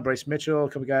 Arnold Allen, Bryce Mitchell, a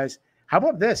couple guys. How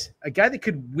about this? A guy that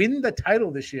could win the title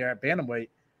this year at bantamweight,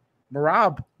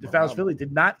 Merab Defiles-Philly,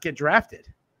 did not get drafted.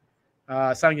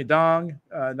 Sang Yadong,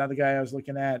 another guy I was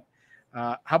looking at.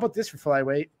 How about this for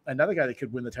flyweight? Another guy that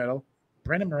could win the title,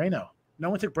 Brandon Moreno. No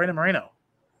one took Brandon Moreno.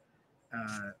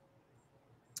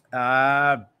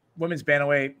 Women's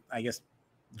bantamweight, I guess,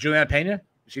 Juliana Pena.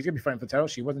 She's going to be fighting for the title.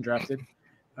 She wasn't drafted.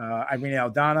 Irene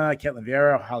Aldana, Caitlin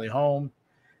Vieira, Holly Holm.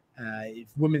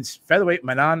 Women's featherweight,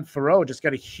 Manon Farrow just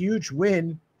got a huge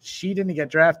win. She didn't get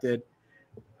drafted.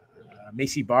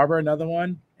 Macy Barber, another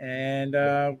one. And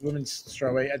women's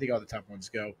strawweight, I think all the top ones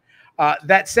go.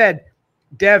 That said,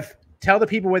 Dev, tell the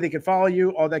people where they can follow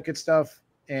you, all that good stuff,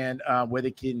 and where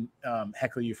they can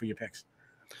heckle you for your picks.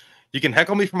 You can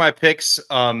heckle me for my picks.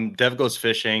 Dev Goes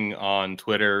Fishing on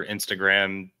Twitter,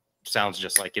 Instagram. Sounds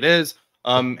just like it is.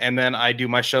 And then I do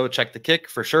my show, Check the Kick,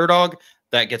 for Sherdog.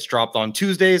 That gets dropped on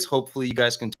Tuesdays. Hopefully you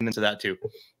guys can tune into that too.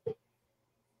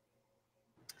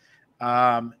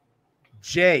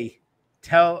 Jay,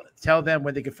 tell them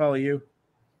where they can follow you.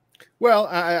 Well,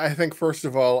 I think first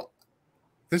of all,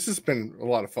 this has been a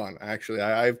lot of fun. Actually,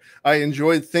 I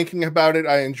enjoyed thinking about it.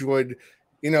 I enjoyed,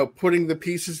 putting the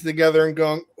pieces together and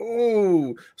going,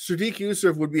 oh, Sadiq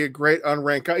Yusuf would be a great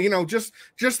unranked guy.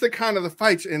 Just the kind of the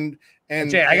fights and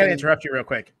Jay, I got to interrupt you real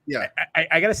quick. Yeah,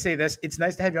 I got to say this. It's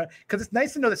nice to have you on because it's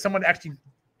nice to know that someone actually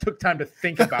took time to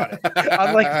think about it.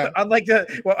 unlike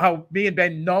how me and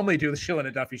Ben normally do the Shillan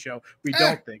and Duffy show, we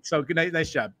don't think. So good night, nice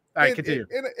job. All right, continue.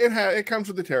 It comes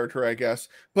with the territory, I guess.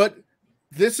 But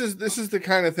this is the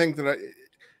kind of thing that I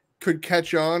could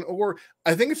catch on, or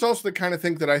I think it's also the kind of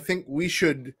thing that I think we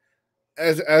should,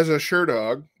 as a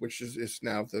Sherdog, which is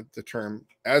now the term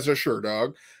as a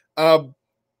Sherdog,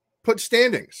 put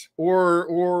standings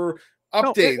or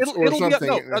updates or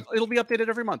something. It'll be updated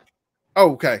every month.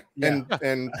 Oh, okay. Yeah.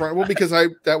 And well, because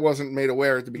that wasn't made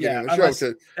aware at the beginning of the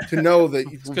show to know that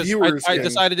viewers. I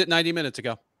decided it 90 minutes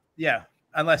ago. Yeah.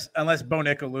 Unless Bo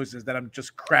Nickel loses, then I'm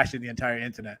just crashing the entire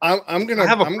internet. I'm gonna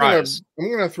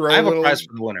throw. I have a prize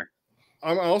for the winner.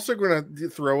 I'm also gonna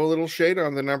throw a little shade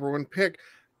on the number one pick.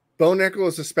 Bo Nickel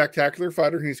is a spectacular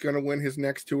fighter. He's going to win his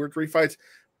next 2 or 3 fights.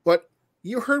 But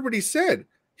you heard what he said.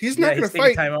 He's not going to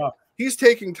fight. Time off. He's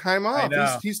taking time off.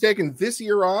 He's taking this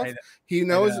year off. He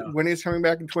knows when he's coming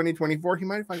back in 2024, he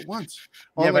might fight once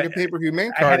on a pay-per-view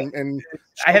main card.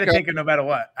 I had to take him no matter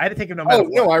what. I had to take him no matter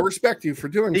what. No, I respect you for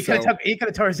doing so. He could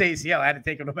have tore his ACL. I had to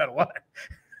take him no matter what.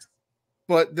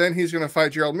 But then he's going to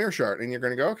fight Gerald Meerschaert, and you're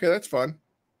going to go, okay, that's fun.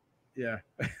 Yeah.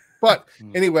 But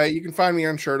anyway, you can find me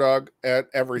on Sherdog at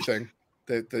everything.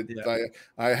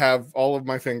 I have all of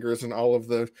my fingers in all of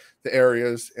the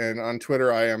areas, and on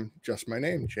Twitter I am just my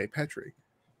name, Jay Pettry.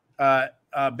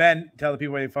 Ben, tell the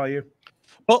people where they follow you.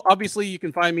 Well, obviously you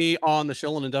can find me on the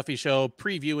Shillan and Duffy show,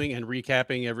 previewing and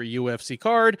recapping every UFC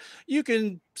card. You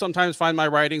can sometimes find my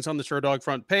writings on the Sherdog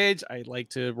front page. I like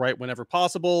to write whenever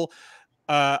possible.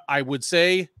 I would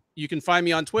say you can find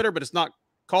me on Twitter, but it's not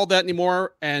called that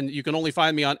anymore, and you can only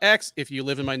find me on X if you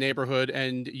live in my neighborhood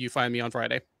and you find me on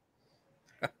Friday.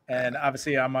 And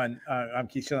obviously I'm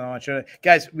Keith Shillan on Twitter.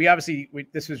 Guys,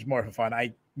 this was more for fun.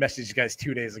 I messaged you guys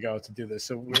 2 days ago to do this,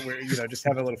 so we're just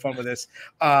having a little fun with this.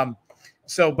 But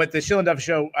the Shillan Duffy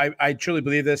show, I truly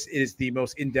believe this is the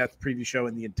most in-depth preview show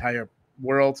in the entire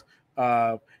world.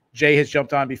 Jay has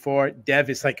jumped on before. Dev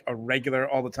is like a regular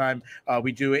all the time.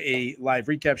 We do a live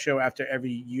recap show after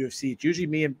every UFC. It's usually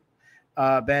me and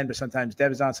Ben, but sometimes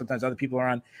Dev is on, sometimes other people are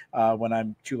on when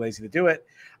I'm too lazy to do it.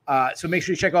 So make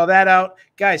sure you check all that out.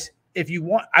 Guys, if you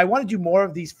want, I want to do more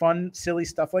of these fun, silly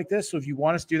stuff like this. So if you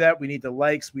want us to do that, we need the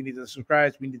likes, we need the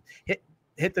subscribes, we need to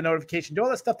hit the notification, do all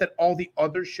that stuff that all the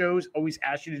other shows always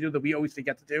ask you to do that we always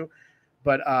forget to do.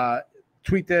 But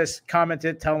tweet this, comment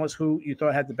it, tell us who you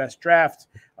thought had the best draft,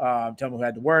 tell them who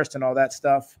had the worst and all that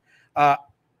stuff.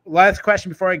 Last question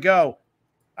before I go.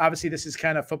 Obviously, this is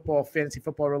kind of football, fantasy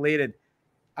football related.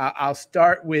 I'll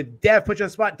start with Dev. Put you on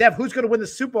the spot. Dev, who's going to win the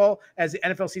Super Bowl as the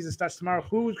NFL season starts tomorrow?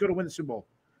 Who's going to win the Super Bowl?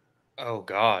 Oh,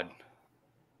 God.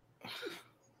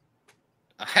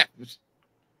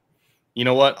 You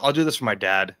know what? I'll do this for my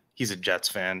dad. He's a Jets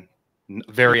fan.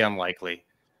 Very unlikely.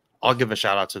 I'll give a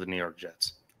shout out to the New York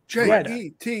Jets.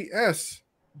 Jets.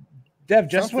 Dev,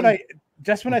 just when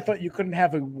I thought you couldn't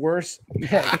have a worse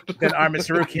pick than Armin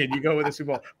Sarukian, you go with the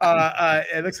Super Bowl.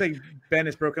 It looks like Ben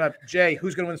is broken up. Jay,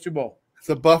 who's going to win the Super Bowl?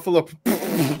 The Buffalo.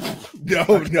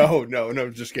 No,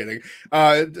 just kidding.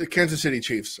 The Kansas City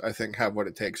Chiefs, I think, have what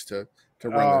it takes to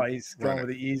run. Oh, he's going with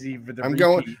the easy. For the I'm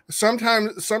going.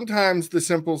 Sometimes the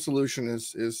simple solution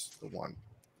is the one.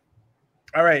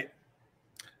 All right.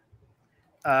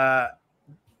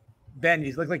 Ben,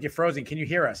 you look like you're frozen. Can you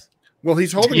hear us? Well,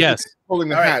 he's holding the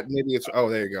All hat. right. Maybe it's. Oh,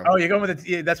 there you go. Oh, you're going with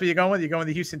the. That's what you're going with. You're going with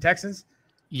the Houston Texans.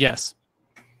 Yes.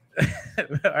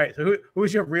 All right. So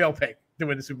who's your real pick to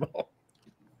win the Super Bowl?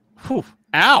 Whew.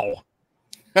 Ow.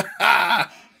 The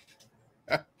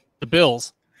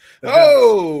Bills.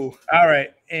 Oh. All right.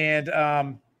 And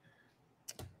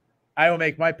I will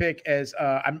make my pick as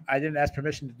I didn't ask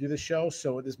permission to do this show,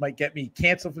 so this might get me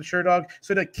canceled from Sherdog.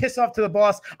 So to kiss off to the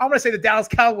boss, I'm going to say the Dallas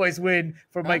Cowboys win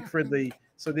for Mike Fridley.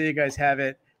 So there you guys have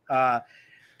it.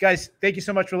 Guys, thank you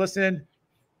so much for listening.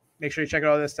 Make sure you check out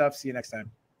all this stuff. See you next time.